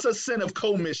 What's a sin of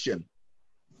commission?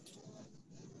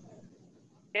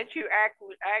 That you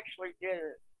actually did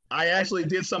it. I actually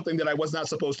did something that I was not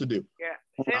supposed to do. Yeah.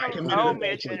 Sin of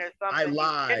omission is something I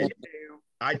lied. you didn't do.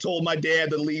 I told my dad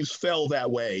the leaves fell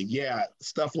that way. Yeah,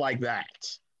 stuff like that.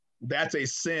 That's a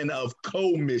sin of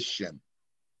commission.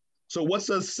 So what's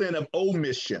a sin of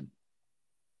omission?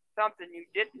 Something you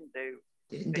didn't do.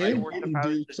 I didn't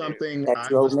do something I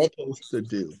was supposed to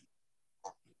do.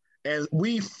 And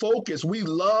we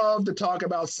love to talk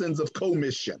about sins of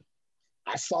commission.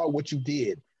 I saw what you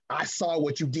did. I saw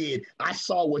what you did. I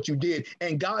saw what you did.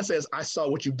 And God says, I saw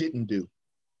what you didn't do.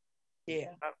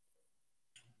 Yeah.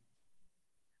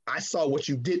 I saw what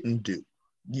you didn't do.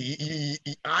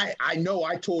 I know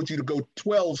I told you to go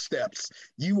 12 steps.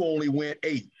 You only went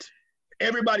 8.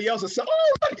 Everybody else is saying,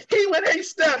 oh, look, he went 8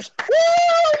 steps. Woo,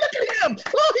 look at him.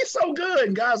 Oh, he's so good.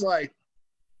 And God's like,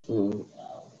 what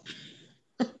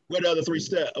other 3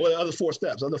 steps? What other 4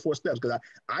 steps? Other 4 steps? Because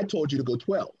I told you to go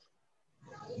 12.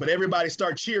 But everybody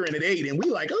start cheering at 8, and we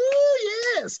like,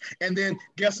 oh, yes. And then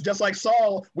just like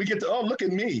Saul, we get to, oh, look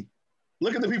at me.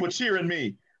 Look at the people cheering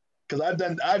me because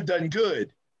I've done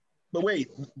good. But wait,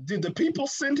 did the people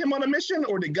send him on a mission,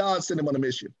 or did God send him on a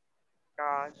mission?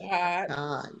 God.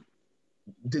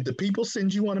 Did the people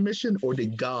send you on a mission, or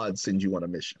did God send you on a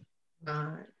mission?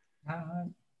 God.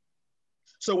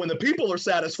 So when the people are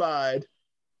satisfied,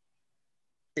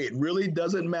 it really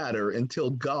doesn't matter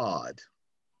until God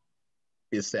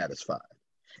is satisfied.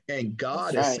 And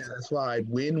God is satisfied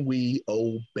when we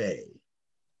obey.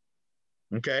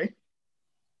 Okay?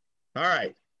 All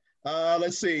right.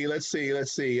 Let's see.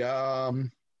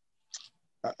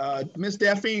 Miss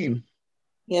Daphne.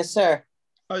 Yes, sir.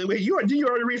 Oh, wait, did you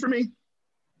already read for me?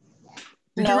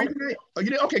 Did you read for me? Oh, you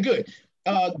did? Okay, good.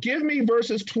 Give me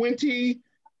verses 20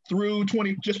 through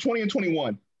 20, just 20 and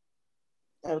 21.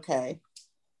 Okay.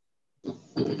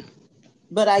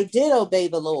 But I did obey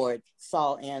the Lord,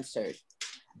 Saul answered.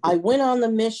 I went on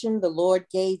the mission the Lord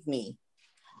gave me.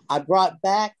 I brought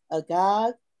back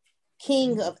Agag,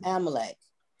 king of Amalek,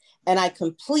 and I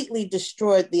completely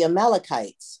destroyed the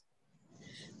Amalekites.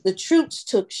 The troops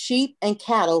took sheep and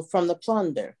cattle from the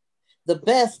plunder, the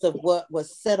best of what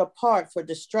was set apart for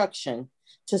destruction,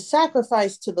 to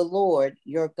sacrifice to the Lord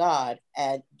your God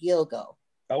at Gilgal.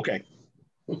 Okay.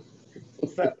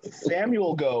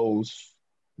 Samuel goes,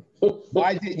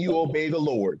 why didn't you obey the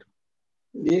Lord?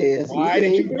 Yes. Why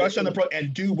did you rush on the pro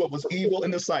and do what was evil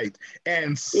in the sight?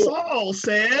 And Saul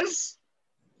says,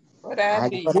 what I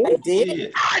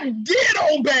did. I did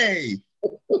obey.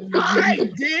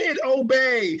 I did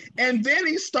obey. And then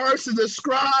he starts to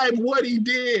describe what he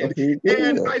did.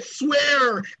 And I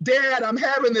swear, Dad, I'm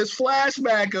having this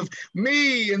flashback of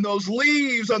me and those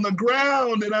leaves on the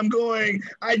ground. And I'm going,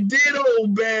 I did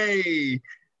obey.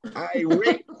 I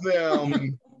raked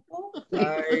them.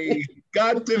 I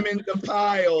got them into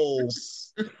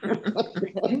piles.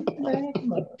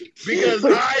 Because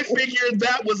I figured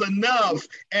that was enough.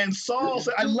 And Saul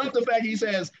said, I love the fact he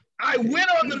says, I went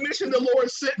on the mission the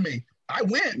Lord sent me. I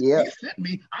went. Yep. He sent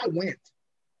me. I went.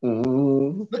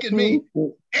 Mm-hmm. Look at me.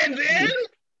 And then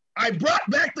I brought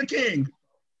back the king.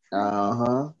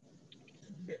 Uh-huh.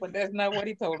 But that's not what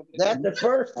he told him. That's the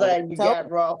first thing you got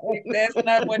wrong. That's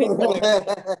not what he told him.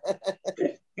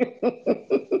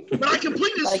 But I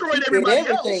completely destroyed everybody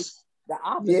else. The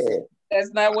opposite. Yeah.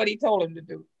 That's not what he told him to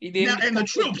do. He didn't. Now, and the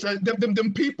troops,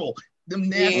 them people, them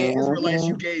nasty Israelites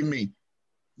you gave me.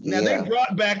 Now they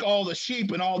brought back all the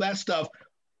sheep and all that stuff,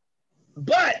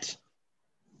 but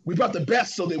we brought the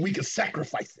best so that we could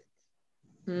sacrifice it.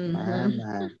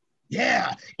 Mm-hmm.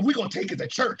 Yeah, we're gonna take it to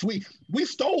church. We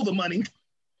stole the money,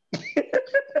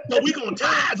 but we're gonna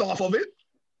tithe off of it.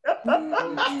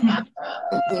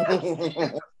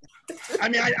 I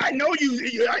mean, I know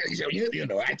you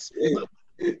know,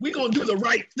 we're gonna do the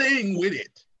right thing with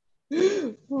it.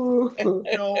 You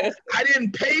know, I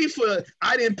didn't pay for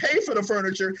the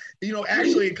furniture, you know,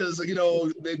 actually, because you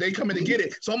know they come in to get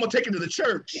it, so I'm gonna take it to the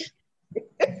church.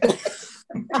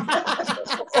 And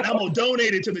I'm gonna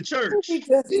donate it to the church.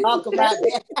 Talk about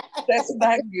that. That's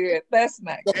not good. That's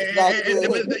not good.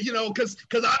 And you know, because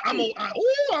I'm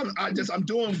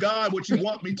doing God what you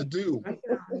want me to do.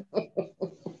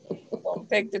 Don't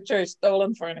take the church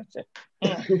stolen furniture.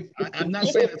 I'm not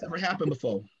saying that's ever happened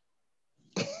before.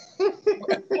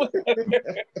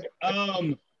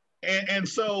 And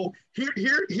so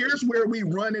here's where we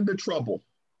run into trouble.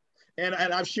 And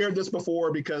I've shared this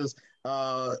before because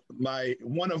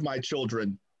one of my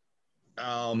children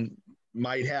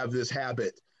might have this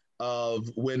habit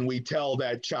of when we tell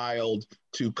that child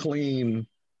to clean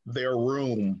their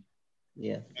room,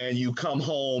 and you come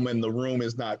home and the room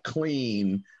is not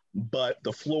clean, but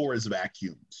the floor is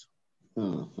vacuumed.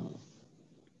 Mm-hmm.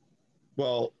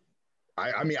 Well,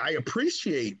 I mean, I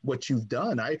appreciate what you've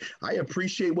done. I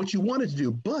appreciate what you wanted to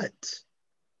do, but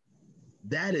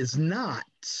that is not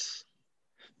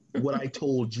what I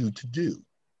told you to do.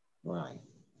 Right.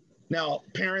 Now,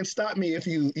 parents, stop me if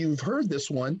you've heard this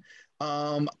one.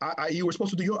 You were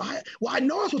supposed to do I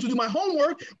know I was supposed to do my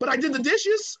homework, but I did the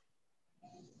dishes.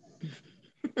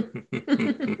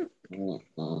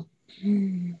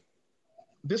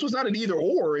 This was not an either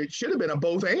or. It should have been a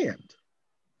both and.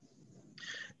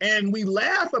 And we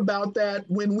laugh about that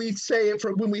when we say it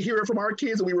when we hear it from our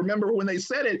kids and we remember when they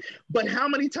said it. But how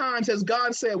many times has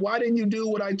God said, why didn't you do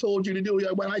what I told you to do?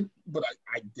 But I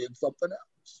did something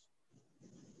else.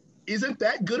 Isn't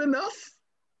that good enough?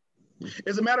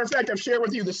 As a matter of fact, I've shared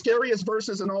with you the scariest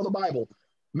verses in all the Bible.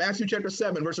 Matthew chapter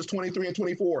 7, verses 23 and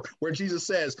 24, where Jesus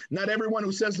says, not everyone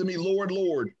who says to me, Lord,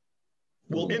 Lord,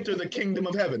 will enter the kingdom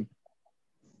of heaven.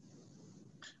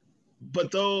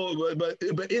 But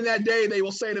in that day, they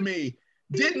will say to me,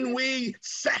 didn't we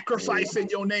sacrifice in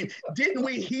your name? Didn't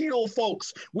we heal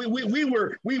folks? We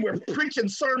were preaching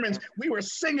sermons. We were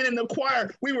singing in the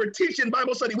choir. We were teaching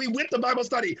Bible study. We went to Bible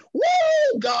study.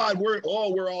 Woo, God, we're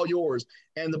all yours.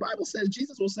 And the Bible says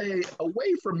Jesus will say,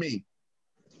 away from me,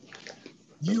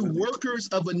 you workers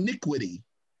of iniquity,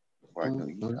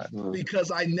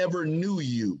 because I never knew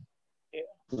you.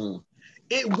 Yeah.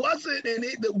 It wasn't,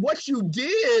 what you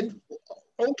did,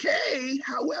 okay.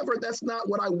 However, that's not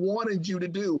what I wanted you to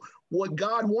do. What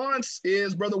God wants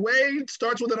is, Brother Wade,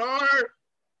 starts with an R.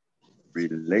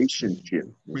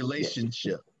 Relationship.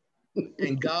 Relationship.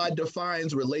 And God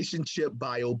defines relationship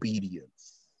by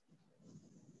obedience.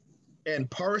 And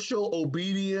partial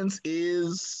obedience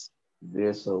is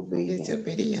disobedience.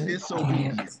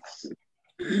 Disobedience.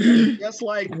 Just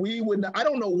like we would, I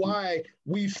don't know why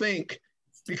we think,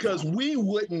 because we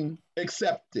wouldn't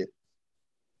accept it.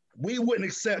 We wouldn't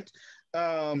accept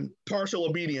partial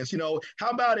obedience. You know, how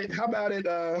about it?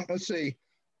 Let's see.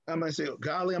 I'm going to say,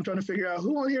 golly, I'm trying to figure out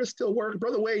who on here is still working.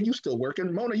 Brother Wade, you still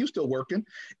working. Mona, you still working.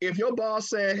 If your boss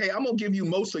said, hey, I'm going to give you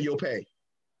most of your pay.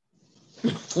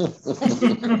 I'm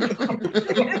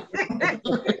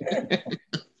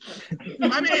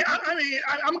going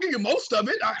to give you most of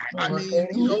it. I mean,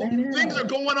 you know, things are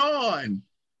going on.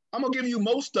 I'm gonna give you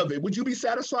most of it. Would you be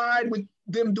satisfied with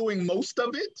them doing most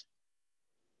of it?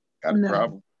 Got a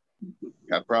problem.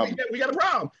 Got a problem. We got a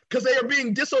problem because they are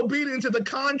being disobedient to the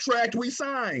contract we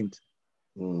signed.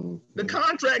 The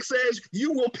contract says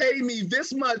you will pay me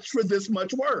this much for this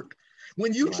much work.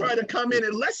 When you try to come in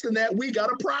at less than that, we got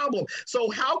a problem.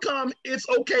 So how come it's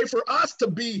okay for us to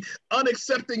be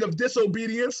unaccepting of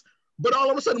disobedience, but all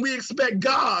of a sudden we expect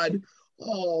God?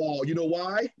 Oh, you know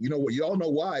why? You know what? Y'all know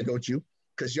why, don't you?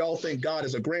 Because y'all think God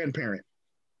is a grandparent.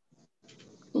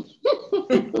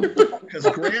 Because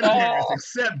grandparents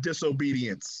accept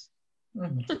disobedience.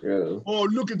 Oh,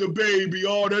 look at the baby.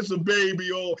 Oh, that's a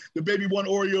baby. Oh, the baby want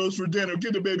Oreos for dinner.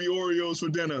 Give the baby Oreos for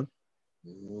dinner.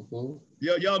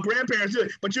 Yeah, y'all grandparents do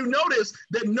it. But you notice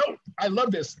that I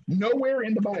love this. Nowhere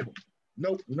in the Bible,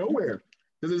 nowhere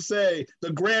does it say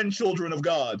the grandchildren of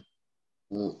God.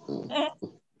 It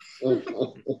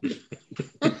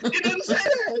doesn't say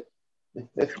that.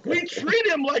 We treat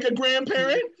him like a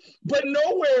grandparent, but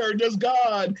nowhere does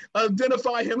God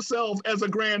identify himself as a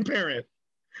grandparent.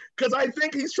 Because I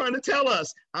think he's trying to tell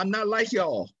us, I'm not like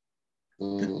y'all.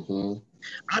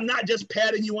 I'm not just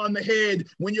patting you on the head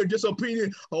when you're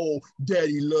disobedient. Oh,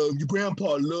 daddy loves you,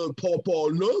 grandpa loves, papa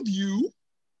love you.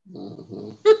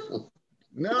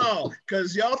 No,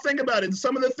 because y'all think about it.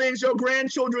 Some of the things your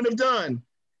grandchildren have done,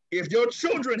 if your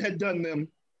children had done them,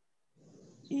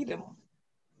 eat them.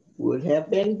 Would have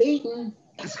been beaten.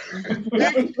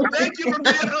 Thank you for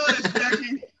being honest,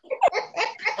 Jackie.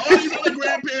 All these other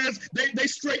grandparents, they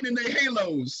straighten their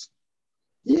halos.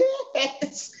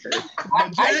 Yes.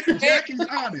 Jackie's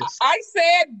honest. I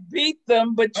said beat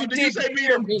them, but you did did you say beat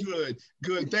them?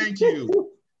 Good. Thank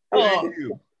you. Thank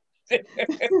you.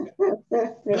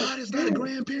 God is not a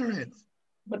grandparent.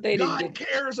 But God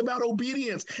cares about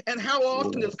obedience. And how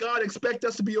often does God expect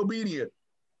us to be obedient?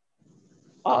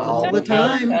 All the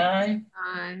time.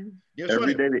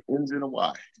 Every day that ends in a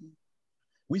Y.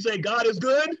 We say God is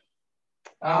good.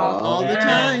 All the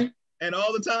time. And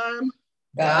all the time.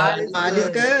 God is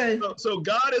good. So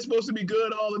God is supposed to be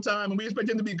good all the time, and we expect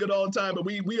him to be good all the time, but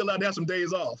we allowed to have some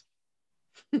days off.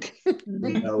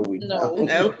 No, we don't.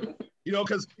 You know,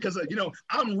 because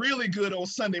I'm really good on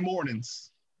Sunday mornings.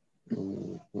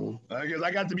 Because I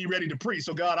got to be ready to preach.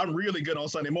 So God, I'm really good on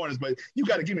Sunday mornings, but you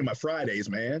got to give me my Fridays,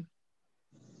 man.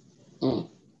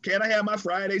 Can I have my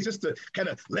Fridays just to kind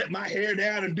of let my hair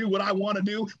down and do what I want to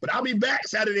do? But I'll be back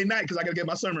Saturday night because I got to get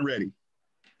my sermon ready.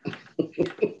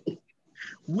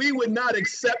 We would not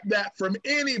accept that from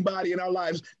anybody in our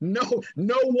lives. No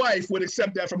wife would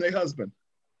accept that from their husband.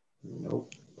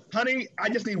 Nope. Honey, I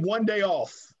just need one day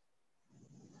off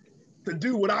to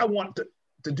do what I want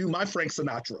to do, my Frank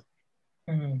Sinatra.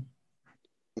 And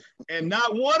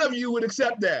not one of you would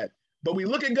accept that. But we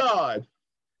look at God.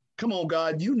 Come on,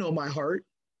 God, you know my heart.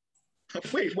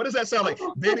 Wait, what does that sound like?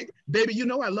 Baby, you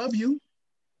know I love you.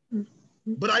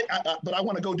 But I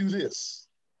want to go do this.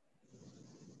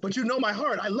 But you know my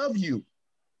heart, I love you.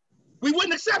 We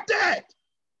wouldn't accept that.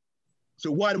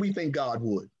 So why do we think God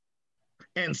would?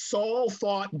 And Saul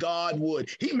thought God would.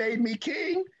 He made me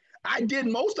king. I did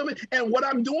most of it. And what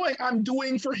I'm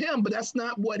doing for him, but that's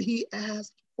not what he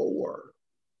asked for.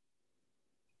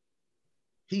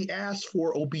 He asked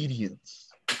for obedience.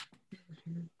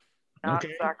 Not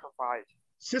sacrifice.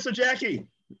 Sister Jackie.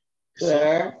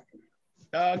 Sir.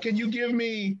 Can you give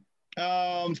me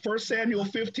 1 Samuel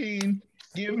 15,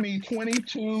 give me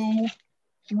 22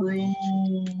 through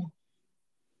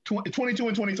 22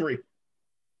 and 23.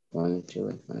 22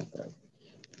 and 23.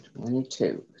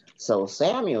 22. So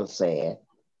Samuel said,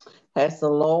 has the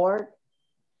Lord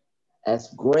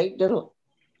as great delight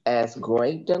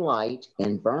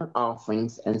in burnt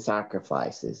offerings and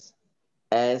sacrifices,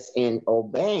 as in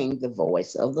obeying the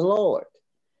voice of the Lord.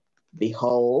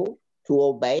 Behold, to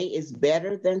obey is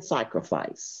better than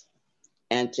sacrifice,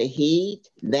 and to heed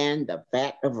than the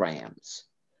fat of rams.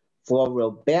 For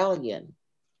rebellion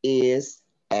is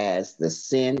as the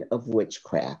sin of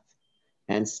witchcraft,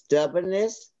 and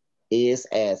stubbornness is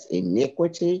as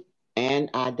iniquity and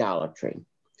idolatry.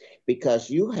 Because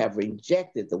you have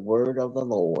rejected the word of the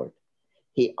Lord,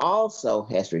 he also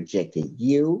has rejected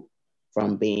you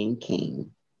from being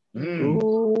king.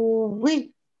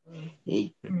 Ooh-wee.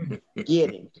 Get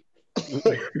him.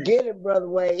 Get it, Brother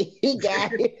Wade. He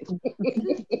got it.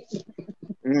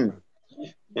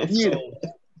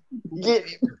 Get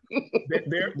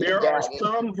it. There are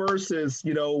some verses,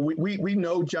 we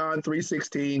know John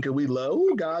 3:16 because we love,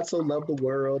 God so loved the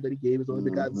world that he gave his only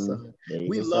begotten son.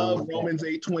 We love Romans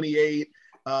 8:28.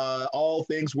 all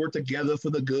things work together for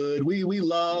the good. We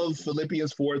love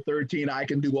Philippians 4:13. I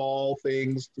can do all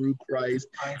things through Christ.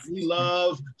 We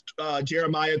love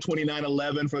Jeremiah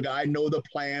 29:11. For I know the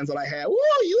plans that I have.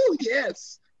 Oh, you,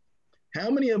 yes. How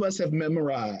many of us have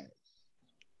memorized?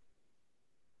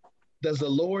 Does the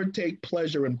Lord take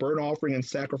pleasure in burnt offering and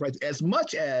sacrifice as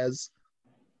much as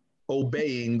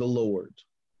obeying the Lord?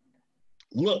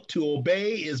 Look, to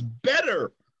obey is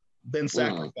better than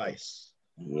sacrifice.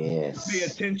 Yes. Pay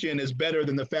attention is better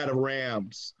than the fat of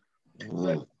rams.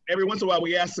 But every once in a while,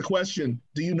 we ask the question,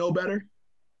 do you know better?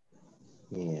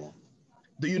 Yeah.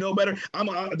 Do you know better?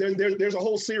 There's a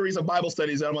whole series of Bible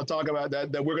studies that I'm going to talk about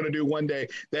that we're going to do one day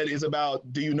that is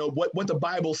about, do you know what the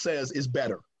Bible says is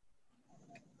better?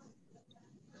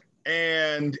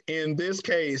 And in this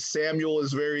case, Samuel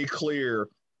is very clear.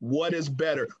 What is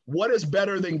better? What is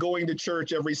better than going to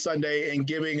church every Sunday and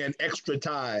giving an extra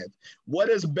tithe? What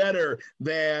is better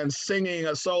than singing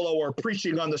a solo or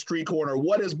preaching on the street corner?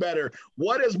 What is better?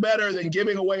 What is better than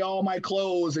giving away all my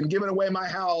clothes and giving away my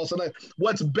house? And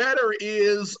what's better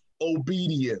is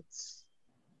obedience.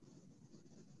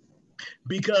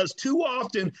 Because too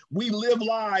often we live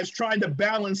lives trying to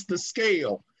balance the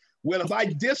scale. Well, if I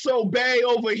disobey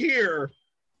over here,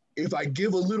 if I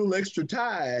give a little extra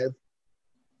tithe,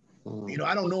 you know,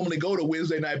 I don't normally go to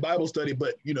Wednesday night Bible study,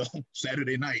 but, you know,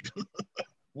 Saturday night,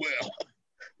 well,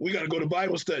 we got to go to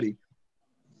Bible study.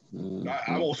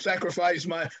 I will sacrifice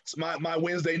my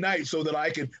Wednesday night so that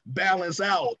I can balance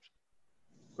out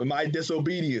my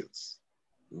disobedience.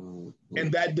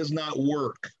 And that does not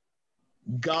work.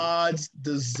 God's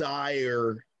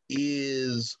desire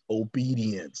is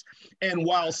obedience. And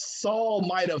while Saul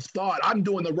might have thought, I'm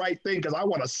doing the right thing because I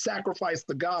want to sacrifice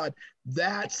to God,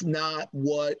 that's not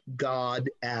what God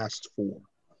asked for.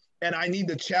 And I need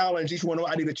to challenge each one.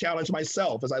 I need to challenge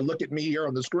myself as I look at me here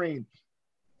on the screen.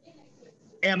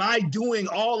 Am I doing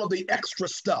all of the extra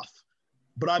stuff,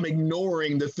 but I'm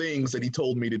ignoring the things that he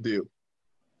told me to do?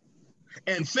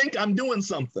 And think I'm doing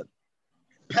something.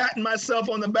 Patting myself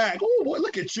on the back. Oh, boy,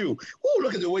 look at you. Oh,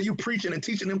 look at the way you preaching and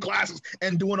teaching them classes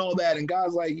and doing all that. And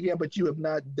God's like, yeah, but you have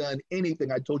not done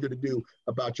anything I told you to do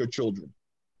about your children.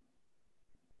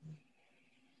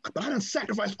 But I done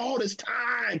sacrificed all this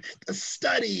time to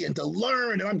study and to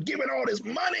learn, and I'm giving all this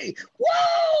money.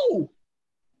 Whoa!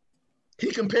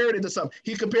 He compared it to something.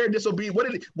 He compared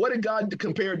disobedience. What did God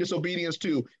compare disobedience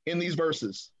to in these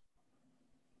verses?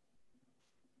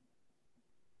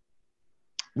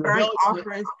 Burnt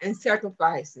offerings and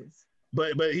sacrifices.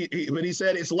 But he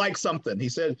said it's like something. He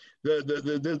said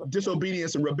the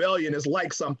disobedience and rebellion is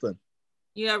like something.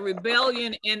 Yeah,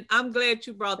 rebellion, and I'm glad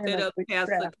you brought that up,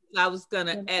 Pastor, because I was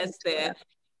gonna ask that.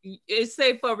 It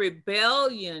say for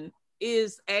rebellion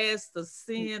is as the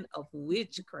sin of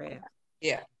witchcraft.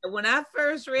 Yeah. When I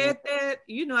first read that,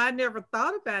 you know, I never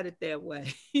thought about it that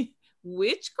way.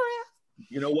 Witchcraft.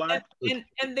 You know why?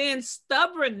 And then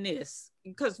stubbornness,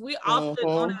 because we often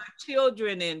on our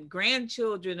children and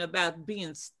grandchildren about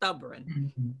being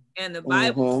stubborn. And the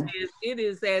Bible says it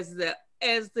is as the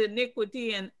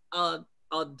iniquity and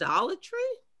idolatry.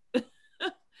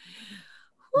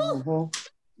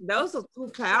 Those are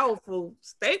two powerful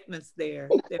statements there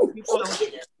that people don't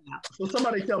get about. So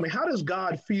somebody tell me, how does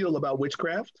God feel about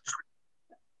witchcraft?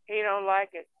 He don't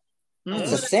like it.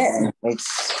 It's a sin.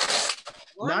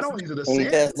 Not only is it a sin,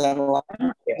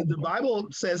 the Bible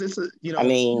says it's a, you know, I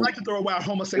mean, you like to throw out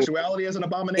homosexuality as an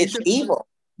abomination. It's evil.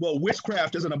 Well,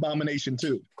 witchcraft is an abomination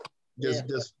too. Just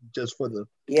for the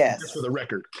just for the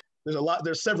record.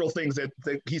 There's several things that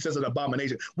he says an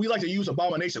abomination. We like to use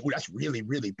abomination. Ooh, that's really,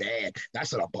 really bad.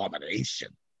 That's an abomination.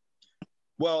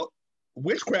 Well,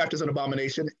 witchcraft is an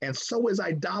abomination, and so is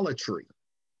idolatry.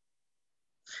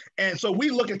 And so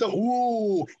we look at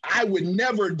I would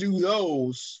never do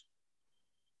those.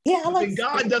 Yeah, and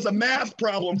God does a math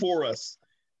problem for us.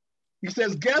 He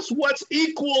says, guess what's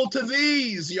equal to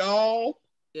these, y'all?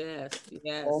 Yes.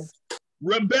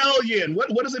 Rebellion.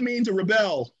 What does it mean to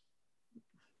rebel?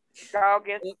 Go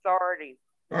against authority.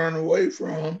 Run away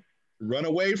from. Run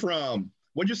away from.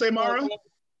 What'd you say, Mara?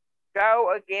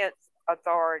 Go against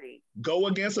authority. Go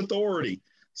against authority.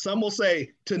 Some will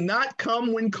say to not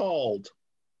come when called.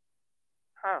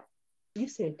 Huh. You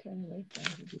said turn away from.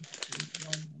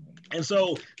 And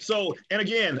so, and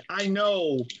again, I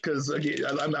know, because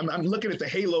I'm looking at the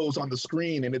halos on the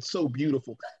screen, and it's so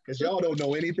beautiful, because y'all don't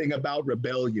know anything about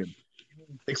rebellion,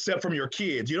 except from your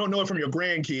kids. You don't know it from your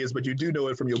grandkids, but you do know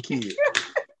it from your kids.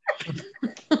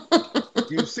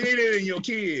 You've seen it in your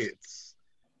kids.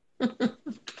 But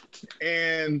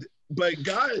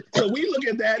God, so we look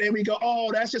at that and we go,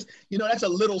 oh, that's just, that's a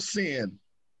little sin.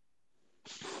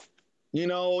 You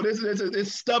know,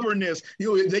 it's stubbornness.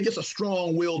 They're just a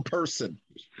strong-willed person.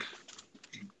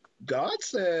 God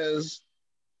says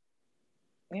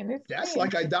that's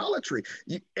like idolatry.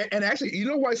 And actually, you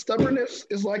know why stubbornness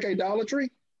is like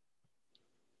idolatry?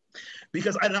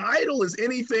 Because an idol is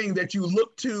anything that you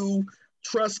look to,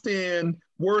 trust in,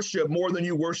 worship more than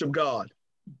you worship God.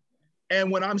 And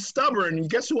when I'm stubborn,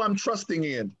 guess who I'm trusting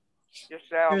in?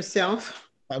 Yourself.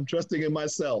 I'm trusting in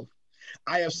myself.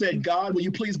 I have said, God, will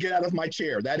you please get out of my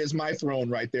chair? That is my throne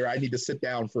right there. I need to sit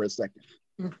down for a second.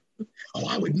 Oh,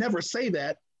 I would never say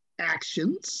that.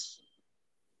 Actions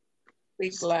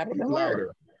speak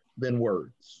louder than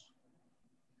words.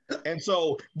 And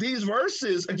so these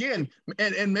verses, again,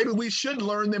 and maybe we should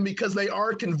learn them because they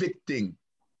are convicting.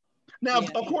 Now,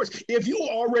 of course, if you're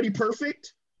already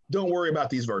perfect, don't worry about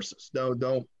these verses.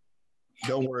 Don't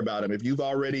worry about them. If you've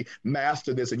already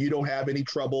mastered this and you don't have any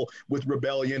trouble with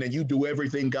rebellion and you do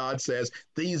everything God says,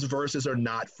 these verses are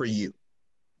not for you.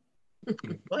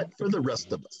 But for the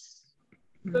rest of us.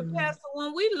 But Pastor,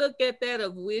 when we look at that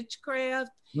of witchcraft,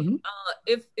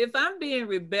 if I'm being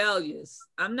rebellious,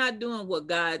 I'm not doing what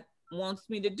God wants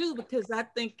me to do because I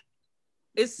think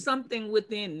it's something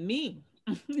within me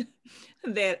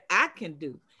that I can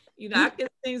do. You know, I can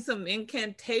sing some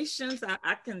incantations.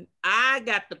 I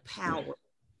got the power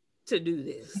to do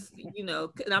this, you know,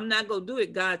 because I'm not going to do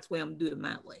it God's way. I'm going to do it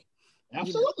my way.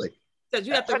 Absolutely. Because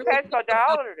you have to. That's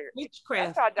idolatry.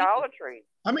 Witchcraft. That's idolatry.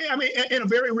 I mean, in a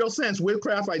very real sense,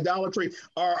 witchcraft, idolatry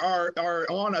are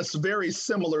on a very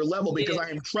similar level because I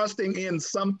am trusting in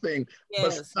something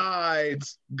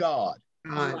besides God.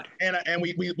 And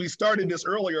we started this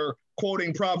earlier,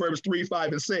 quoting Proverbs 3,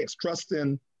 5, and 6. Trust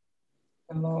in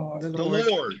the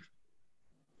Lord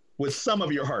with some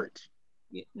of your heart.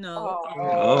 No.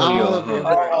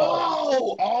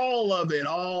 All of it.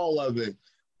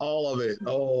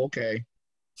 Oh, okay.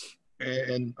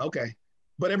 And okay.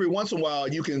 But every once in a while,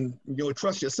 you can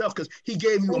trust yourself because he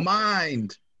gave you a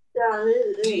mind.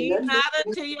 Lean not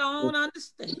unto your own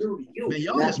understanding. Man,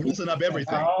 y'all just messing up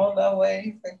everything. All the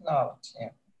ways acknowledge him.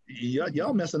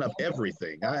 Y'all messing up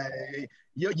everything.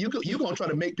 You're going to try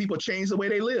to make people change the way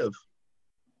they live.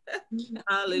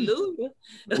 Hallelujah.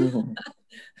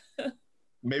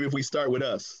 Maybe if we start with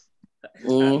us,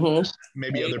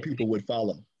 maybe other people would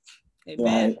follow.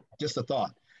 Amen. Just a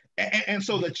thought. And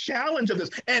so the challenge of this,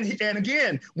 and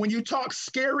again, when you talk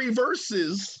scary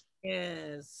verses,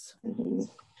 yes,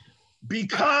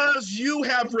 because you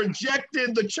have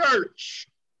rejected the church.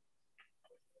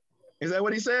 Is that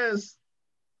what he says?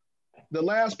 The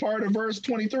last part of verse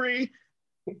 23.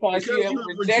 Because you have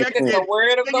rejected the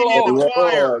word of the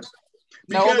Lord.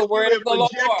 No, the word of the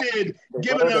Lord.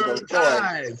 Giving her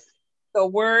tithe. The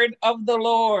word of the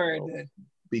Lord.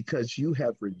 Because you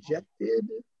have rejected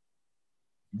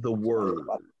the word.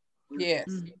 Yes.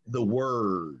 The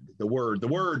word. You've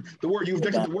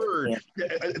rejected the word.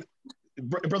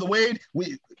 Brother Wade,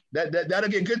 that'll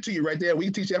get good to you right there. We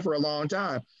teach that for a long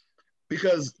time.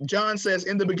 Because John says,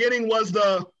 in the beginning was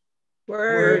the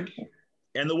word.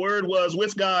 And the word was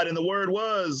with God, and the word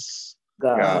was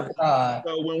God.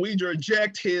 So when we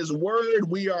reject his word,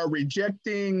 we are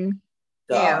rejecting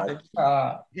God.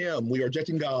 Him. We are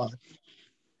rejecting God.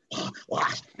 Well,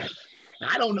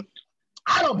 I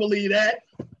don't believe that,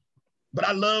 but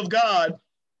I love God.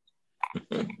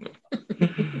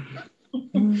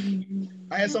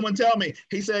 I had someone tell me,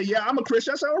 he said, yeah, I'm a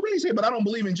Christian. I said, oh, really? He said, but I don't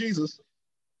believe in Jesus.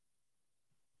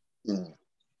 Yeah.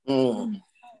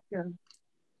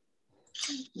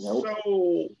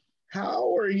 So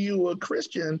how are you a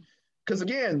Christian? Because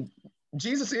again,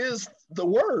 Jesus is the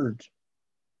word.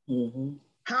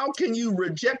 How can you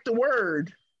reject the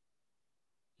word?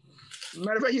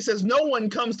 Matter of fact, he says, no one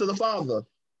comes to the Father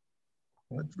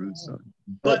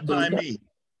but by me.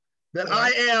 That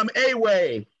I am a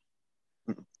way.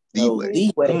 The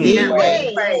way.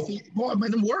 Boy,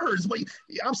 man, them words. But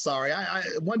I'm sorry. I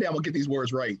one day I'm gonna get these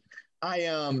words right. I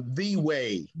am the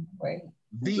way,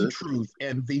 the truth,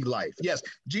 and the life. Yes,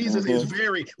 Jesus is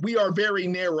we are very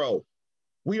narrow.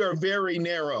 We are very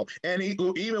narrow. And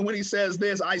even when he says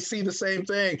this, I see the same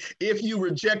thing. If you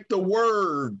reject the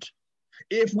word,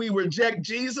 if we reject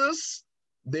Jesus,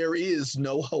 there is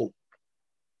no hope.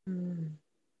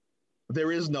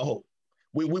 There is no hope.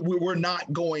 We're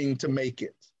not going to make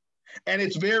it. And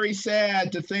it's very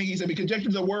sad to think, he said, because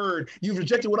rejected the word, you've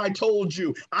rejected what I told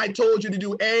you. I told you to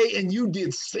do A and you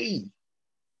did C.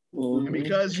 And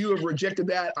because you have rejected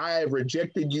that, I have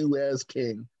rejected you as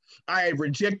king. I have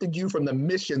rejected you from the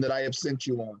mission that I have sent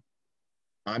you on.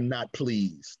 I'm not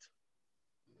pleased.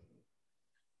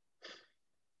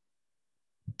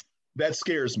 That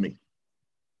scares me.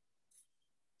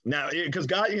 Now, because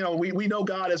God, we know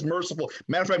God is merciful.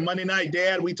 Matter of fact, Monday night,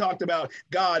 Dad, we talked about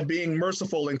God being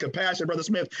merciful and compassionate, Brother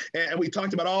Smith, and we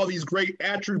talked about all these great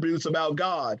attributes about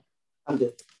God. I'm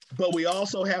good. But we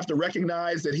also have to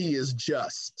recognize that he is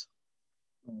just.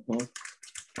 Mm-hmm.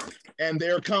 And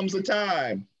there comes a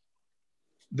time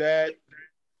that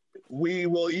we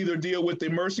will either deal with the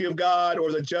mercy of God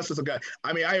or the justice of God.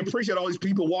 I mean, I appreciate all these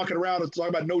people walking around and talking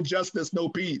about no justice, no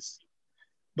peace.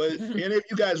 But any of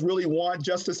you guys really want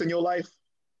justice in your life?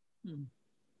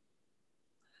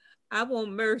 I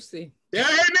want mercy. Yeah,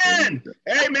 amen.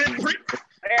 Amen.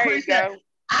 There you go.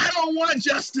 I don't want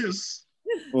justice.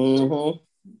 Mm-hmm.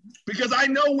 Because I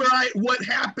know what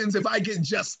happens if I get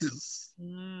justice.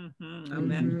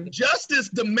 Mm-hmm. Justice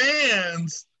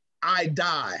demands I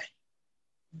die.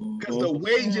 Because the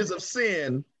wages of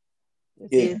sin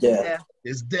is death.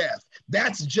 Is death.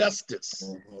 That's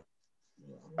justice.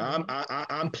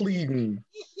 I'm pleading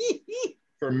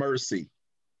for mercy.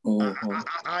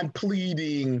 I'm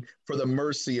pleading for the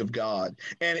mercy of God.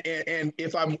 And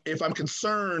if I'm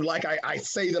concerned like I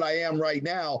say that I am right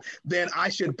now, then I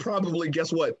should probably,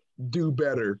 guess what? Do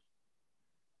better.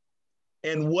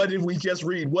 And what did we just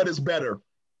read? What is better?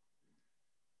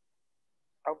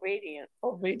 Obedience.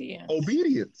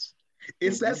 Obedience.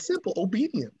 It's that simple.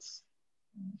 Obedience.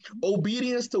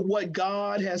 Obedience to what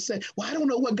God has said. Well, I don't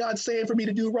know what God's saying for me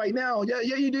to do right now. Yeah,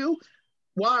 you do.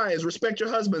 Wives, respect your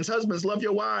husbands. Husbands, love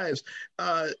your wives.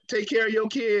 Take care of your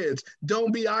kids.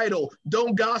 Don't be idle.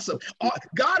 Don't gossip.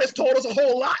 God has told us a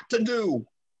whole lot to do.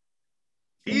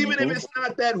 Even if it's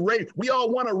not that we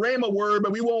all want a rhema word,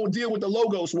 but we won't deal with the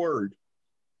logos word.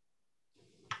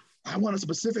 I want a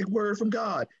specific word from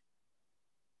God.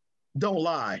 Don't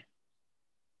lie.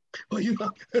 Well,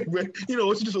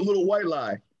 it's just a little white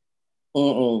lie.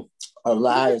 A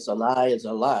lie is a lie is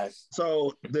a lie.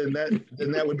 So then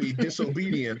that would be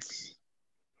disobedience.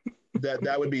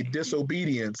 That would be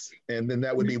disobedience, and then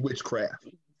that would be witchcraft.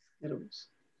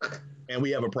 And we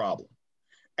have a problem.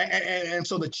 And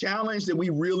so the challenge that we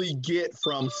really get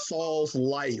from Saul's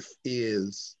life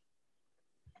is,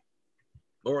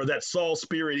 or that Saul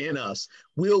spirit in us,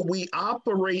 will we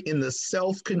operate in the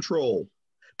self-control?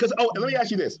 Because, let me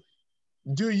ask you this.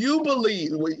 Do you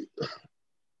believe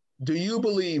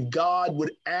God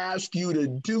would ask you to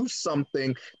do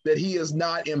something that he has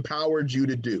not empowered you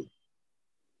to do?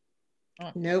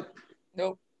 Nope.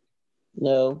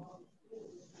 No.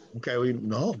 Okay,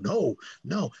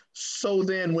 no. So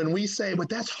then when we say, but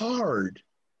that's hard.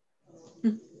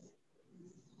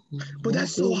 But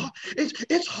that's so hard.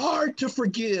 It's hard to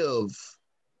forgive.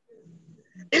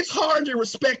 It's hard to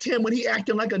respect him when he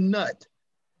acting like a nut.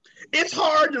 It's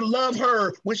hard to love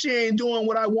her when she ain't doing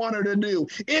what I want her to do.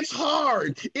 It's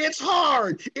hard.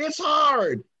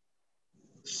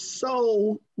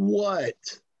 So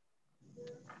what?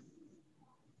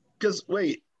 Because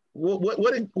wait,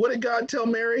 what did God tell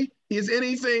Mary? Is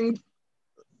anything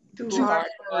too hard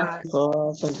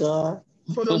for God?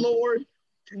 For the Lord?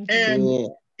 And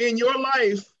in your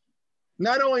life,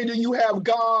 not only do you have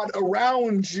God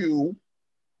around you,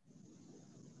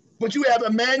 but you have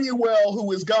Emmanuel,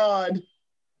 who is God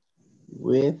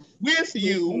with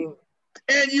you,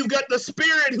 and you've got the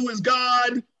Spirit, who is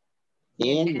God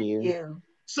in you.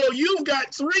 So you've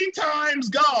got 3 times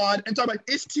God, and talk about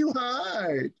it's too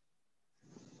hard.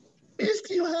 It's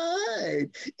too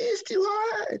hard. It's too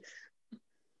hard.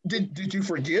 Did you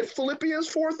forget Philippians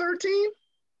 4:13?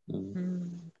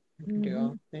 Yeah.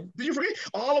 Did you forget?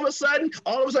 All of a sudden,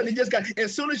 it just got,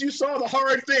 as soon as you saw the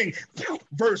hard thing,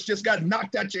 verse just got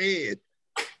knocked out your head.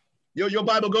 Your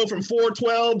Bible go from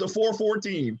 4:12 to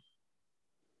 4:14.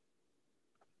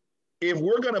 If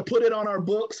we're going to put it on our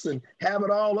books and have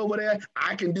it all over there,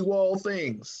 I can do all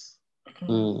things.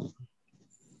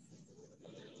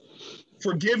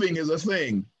 Forgiving is a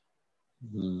thing.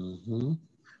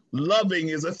 Loving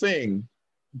is a thing.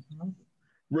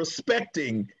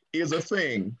 Respecting is a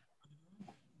thing.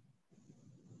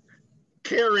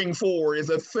 Caring for is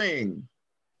a thing.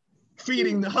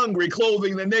 Feeding the hungry,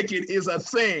 clothing the naked is a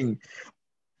thing.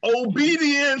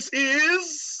 Obedience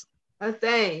is a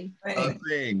thing.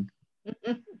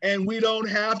 And we don't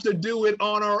have to do it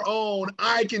on our own.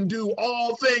 I can do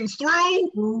all things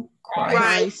through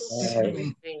Christ. So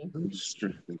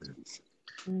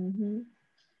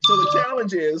the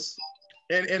challenge is,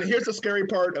 and here's the scary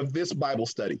part of this Bible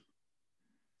study.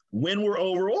 When we're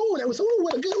over, that was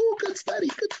what a good study.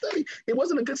 It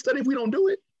wasn't a good study if we don't do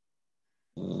it.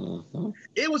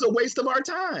 It was a waste of our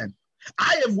time.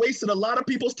 I have wasted a lot of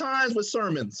people's times with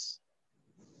sermons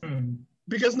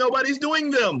because nobody's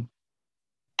doing them.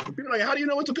 People Like, how do you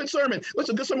know it's a good sermon? What's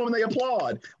a good sermon when they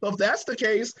applaud? Well, if that's the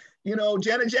case, you know,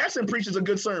 Janet Jackson preaches a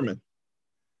good sermon.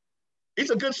 It's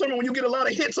a good sermon when you get a lot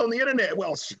of hits on the internet.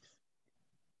 Well,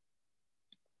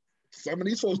 some of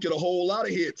these folks get a whole lot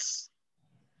of hits.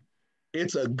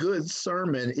 It's a good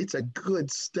sermon. It's a good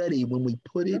study when we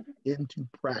put it into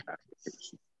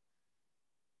practice.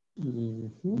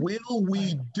 Will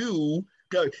we do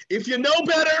good? If you know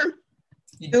better,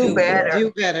 do better.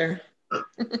 Do better.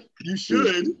 You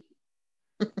should.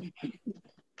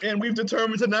 And we've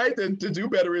determined tonight that to do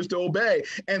better is to obey.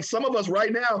 And some of us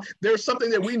right now, there's something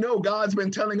that we know God's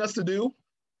been telling us to do.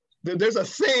 There's a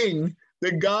thing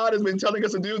that God has been telling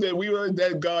us to do that we were,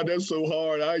 that God, that's so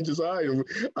hard. I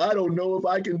don't know if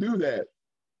I can do that.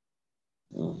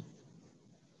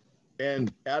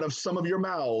 And out of some of your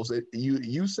mouths,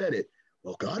 you said it.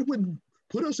 Well, God wouldn't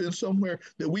put us in somewhere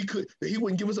that he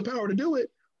wouldn't give us the power to do it.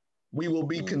 We will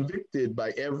be convicted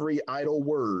by every idle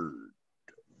word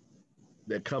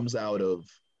that comes out of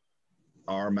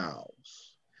our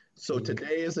mouths. So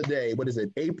today is the day, what is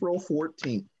it? April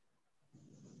 14th,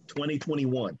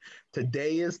 2021.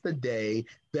 Today is the day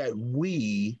that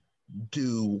we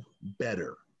do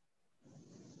better.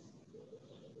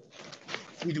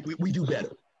 We do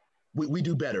better. We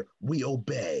do better. We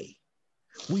obey.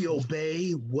 We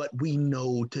obey what we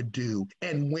know to do.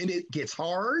 And when it gets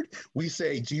hard, we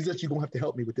say, Jesus, you're going to have to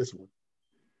help me with this one.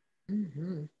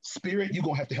 Spirit, you're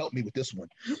going to have to help me with this one.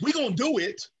 We're going to do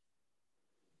it.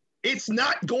 It's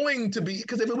not going to be,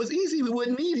 because if it was easy, we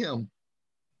wouldn't need him.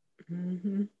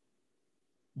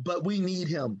 But we need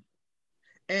him.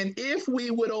 And if we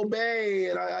would obey,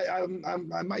 and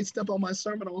I might step on my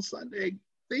sermon on Sunday,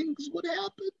 things would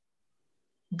happen.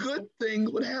 Good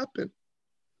things would happen.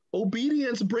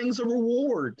 Obedience brings a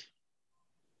reward.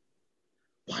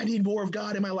 Well, I need more of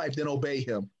God in my life. Then obey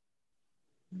him.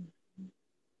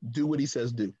 Do what he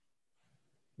says do.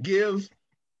 Give,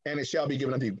 and it shall be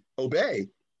given unto you. Obey,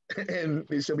 and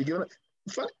it shall be given.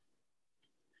 Fine.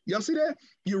 Y'all see that?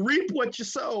 You reap what you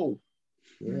sow.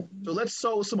 Yeah. So let's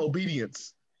sow some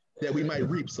obedience that we might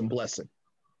reap some blessing.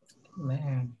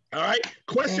 Man. All right.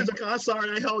 Questions? I'm sorry,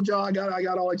 I held y'all. I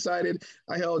got all excited.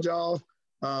 I held y'all.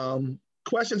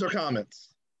 Questions or comments?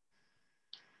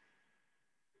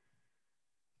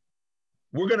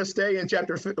 We're going to stay in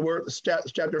chapter 15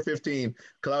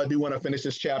 because I do want to finish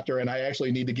this chapter, and I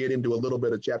actually need to get into a little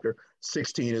bit of chapter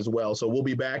 16 as well. So we'll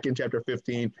be back in chapter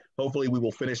 15. Hopefully we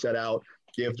will finish that out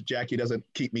if Jackie doesn't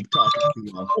keep me talking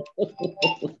too long.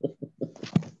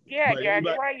 Yeah, but Jackie,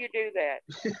 why you do that?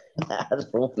 I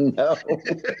don't know.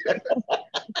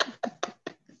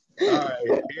 All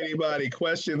right. Anybody?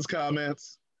 Questions,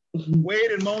 comments?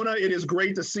 Wade and Mona, it is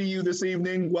great to see you this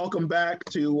evening. Welcome back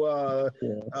to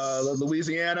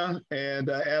Louisiana. And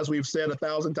as we've said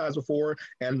 1,000 times before,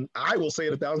 and I will say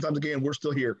it 1,000 times again, we're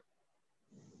still here.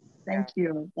 Thank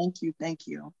you. Thank you. Thank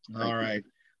you. All right.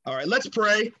 All right. Let's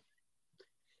pray.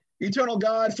 Eternal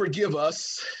God, forgive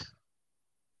us.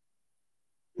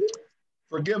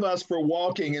 Forgive us for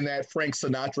walking in that Frank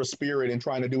Sinatra spirit and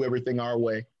trying to do everything our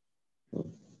way.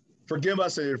 Forgive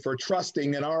us for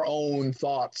trusting in our own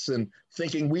thoughts and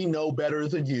thinking we know better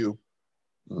than you.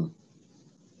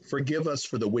 Forgive us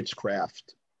for the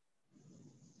witchcraft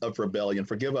of rebellion.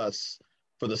 Forgive us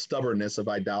for the stubbornness of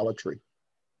idolatry.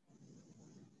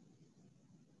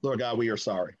 Lord God, we are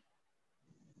sorry.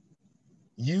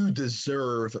 You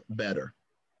deserve better.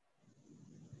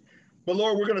 But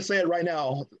Lord, we're going to say it right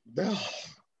now.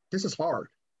 This is hard.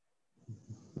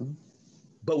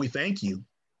 But we thank you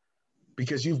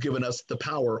because you've given us the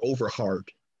power over hard.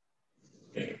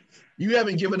 You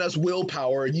haven't given us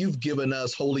willpower. You've given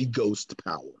us Holy Ghost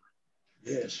power.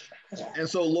 Yes. And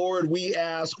so, Lord, we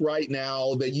ask right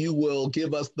now that you will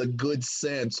give us the good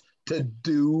sense to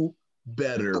do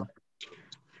better,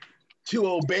 to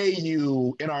obey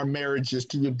you in our marriages,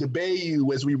 to obey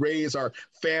you as we raise our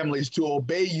families, to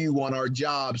obey you on our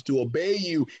jobs, to obey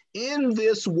you in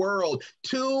this world,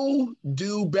 to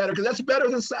do better, because that's better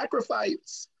than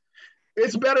sacrifice.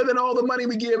 It's better than all the money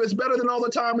we give. It's better than all the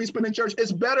time we spend in church.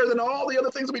 It's better than all the other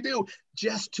things we do,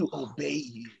 just to obey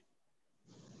you.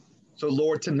 So,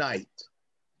 Lord, tonight,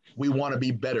 we want to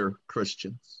be better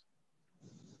Christians.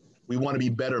 We want to be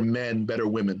better men, better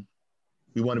women.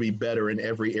 We want to be better in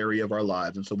every area of our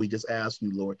lives. And so we just ask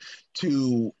you, Lord,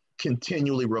 to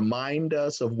continually remind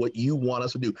us of what you want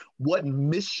us to do. What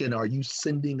mission are you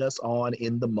sending us on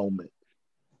in the moment?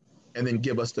 And then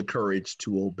give us the courage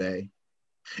to obey.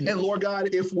 And Lord God,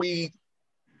 if we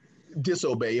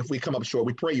disobey, if we come up short,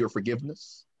 we pray your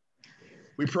forgiveness.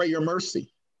 We pray your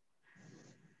mercy.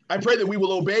 I pray that we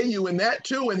will obey you in that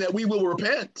too, and that we will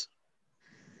repent.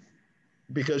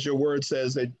 because your word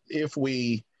says that if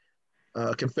we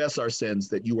confess our sins,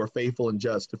 that you are faithful and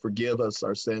just to forgive us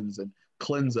our sins and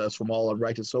cleanse us from all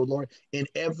unrighteousness. So, Lord, in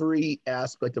every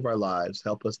aspect of our lives,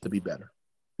 help us to be better.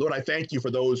 Lord, I thank you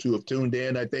for those who have tuned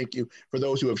in. I thank you for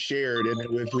those who have shared and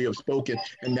if we have spoken.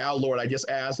 And now, Lord, I just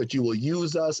ask that you will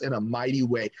use us in a mighty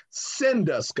way. Send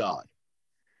us, God.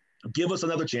 Give us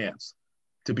another chance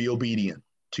to be obedient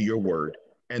to your word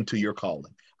and to your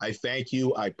calling. I thank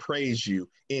you. I praise you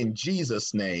in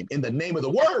Jesus' name. In the name of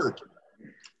the word,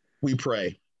 we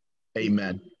pray.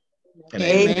 Amen. And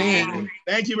amen. Amen.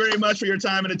 Thank you very much for your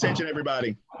time and attention,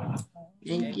 everybody.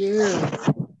 Thank you.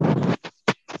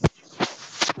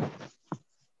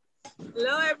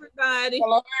 Hello, everybody.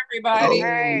 Hello, everybody.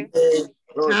 Hey.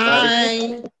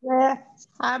 Hi.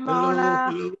 Hi, Mona.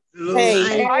 Hello. Hey,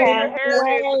 Hi. How's your Pastor, hair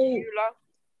doing, Beulah?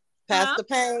 Pastor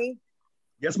Payne.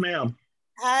 Yes, ma'am.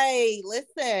 Hey,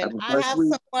 listen, Have a I blessed have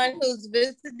week. someone who's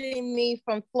visiting me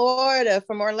from Florida,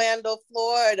 from Orlando,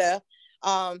 Florida.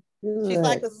 She's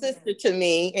like a sister to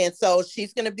me, and so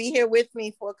she's going to be here with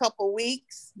me for a couple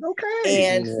weeks. Okay.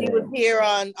 And she was here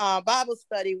on Bible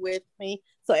study with me.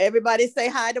 So everybody say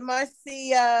hi to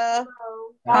Marcia.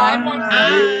 Hi, Marcia.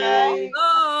 Hi.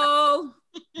 Hello.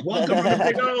 Welcome,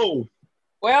 Brother Go.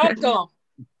 Welcome.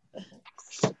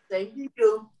 Thank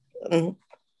you.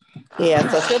 Yeah,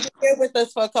 so she'll be here with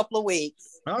us for a couple of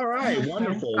weeks. All right.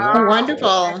 Wonderful. Oh, wonderful.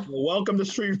 Well, welcome to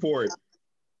Shreveport.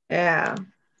 Yeah.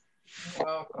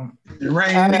 Welcome. All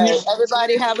right,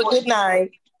 everybody have a good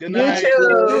night. Good You night.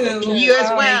 too. You as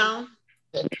well.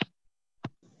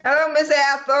 Hello, Miss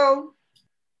Ethel.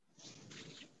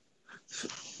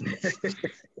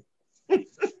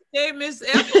 Hey, Miss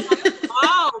Ethel on the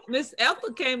ball. Miss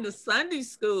Ethel came to Sunday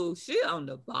school. She on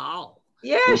the ball.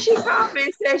 Yeah, she called me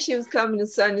and said she was coming to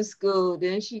Sunday school.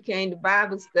 Then she came to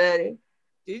Bible study.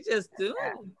 She just doing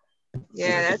it.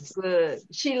 Yeah, that's good.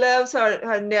 She loves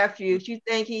her nephew. She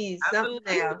think he's something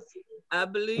else. I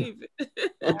believe it.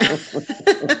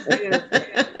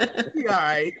 He all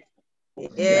right.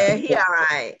 Yeah, he all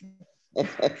right.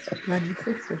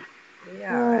 He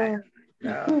all right.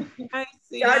 So, I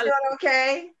see. y'all doing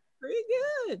okay? Pretty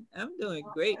good. I'm doing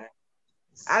great.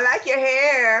 I like your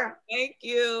hair. Thank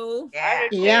you. Yeah.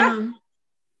 Yeah.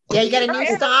 Yeah, you got a new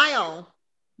style.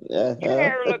 Your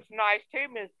hair looks nice too,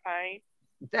 Miss Payne.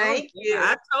 Thank you.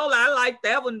 I told her I like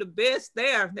that one the best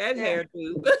there, that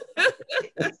hairdo.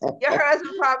 Your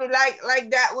husband probably like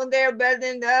that one there better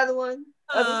than the other one.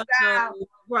 Other style. No,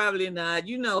 probably not.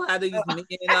 You know how these men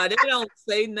are. They don't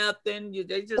say nothing.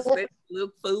 They just they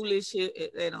look foolish.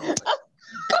 They don't.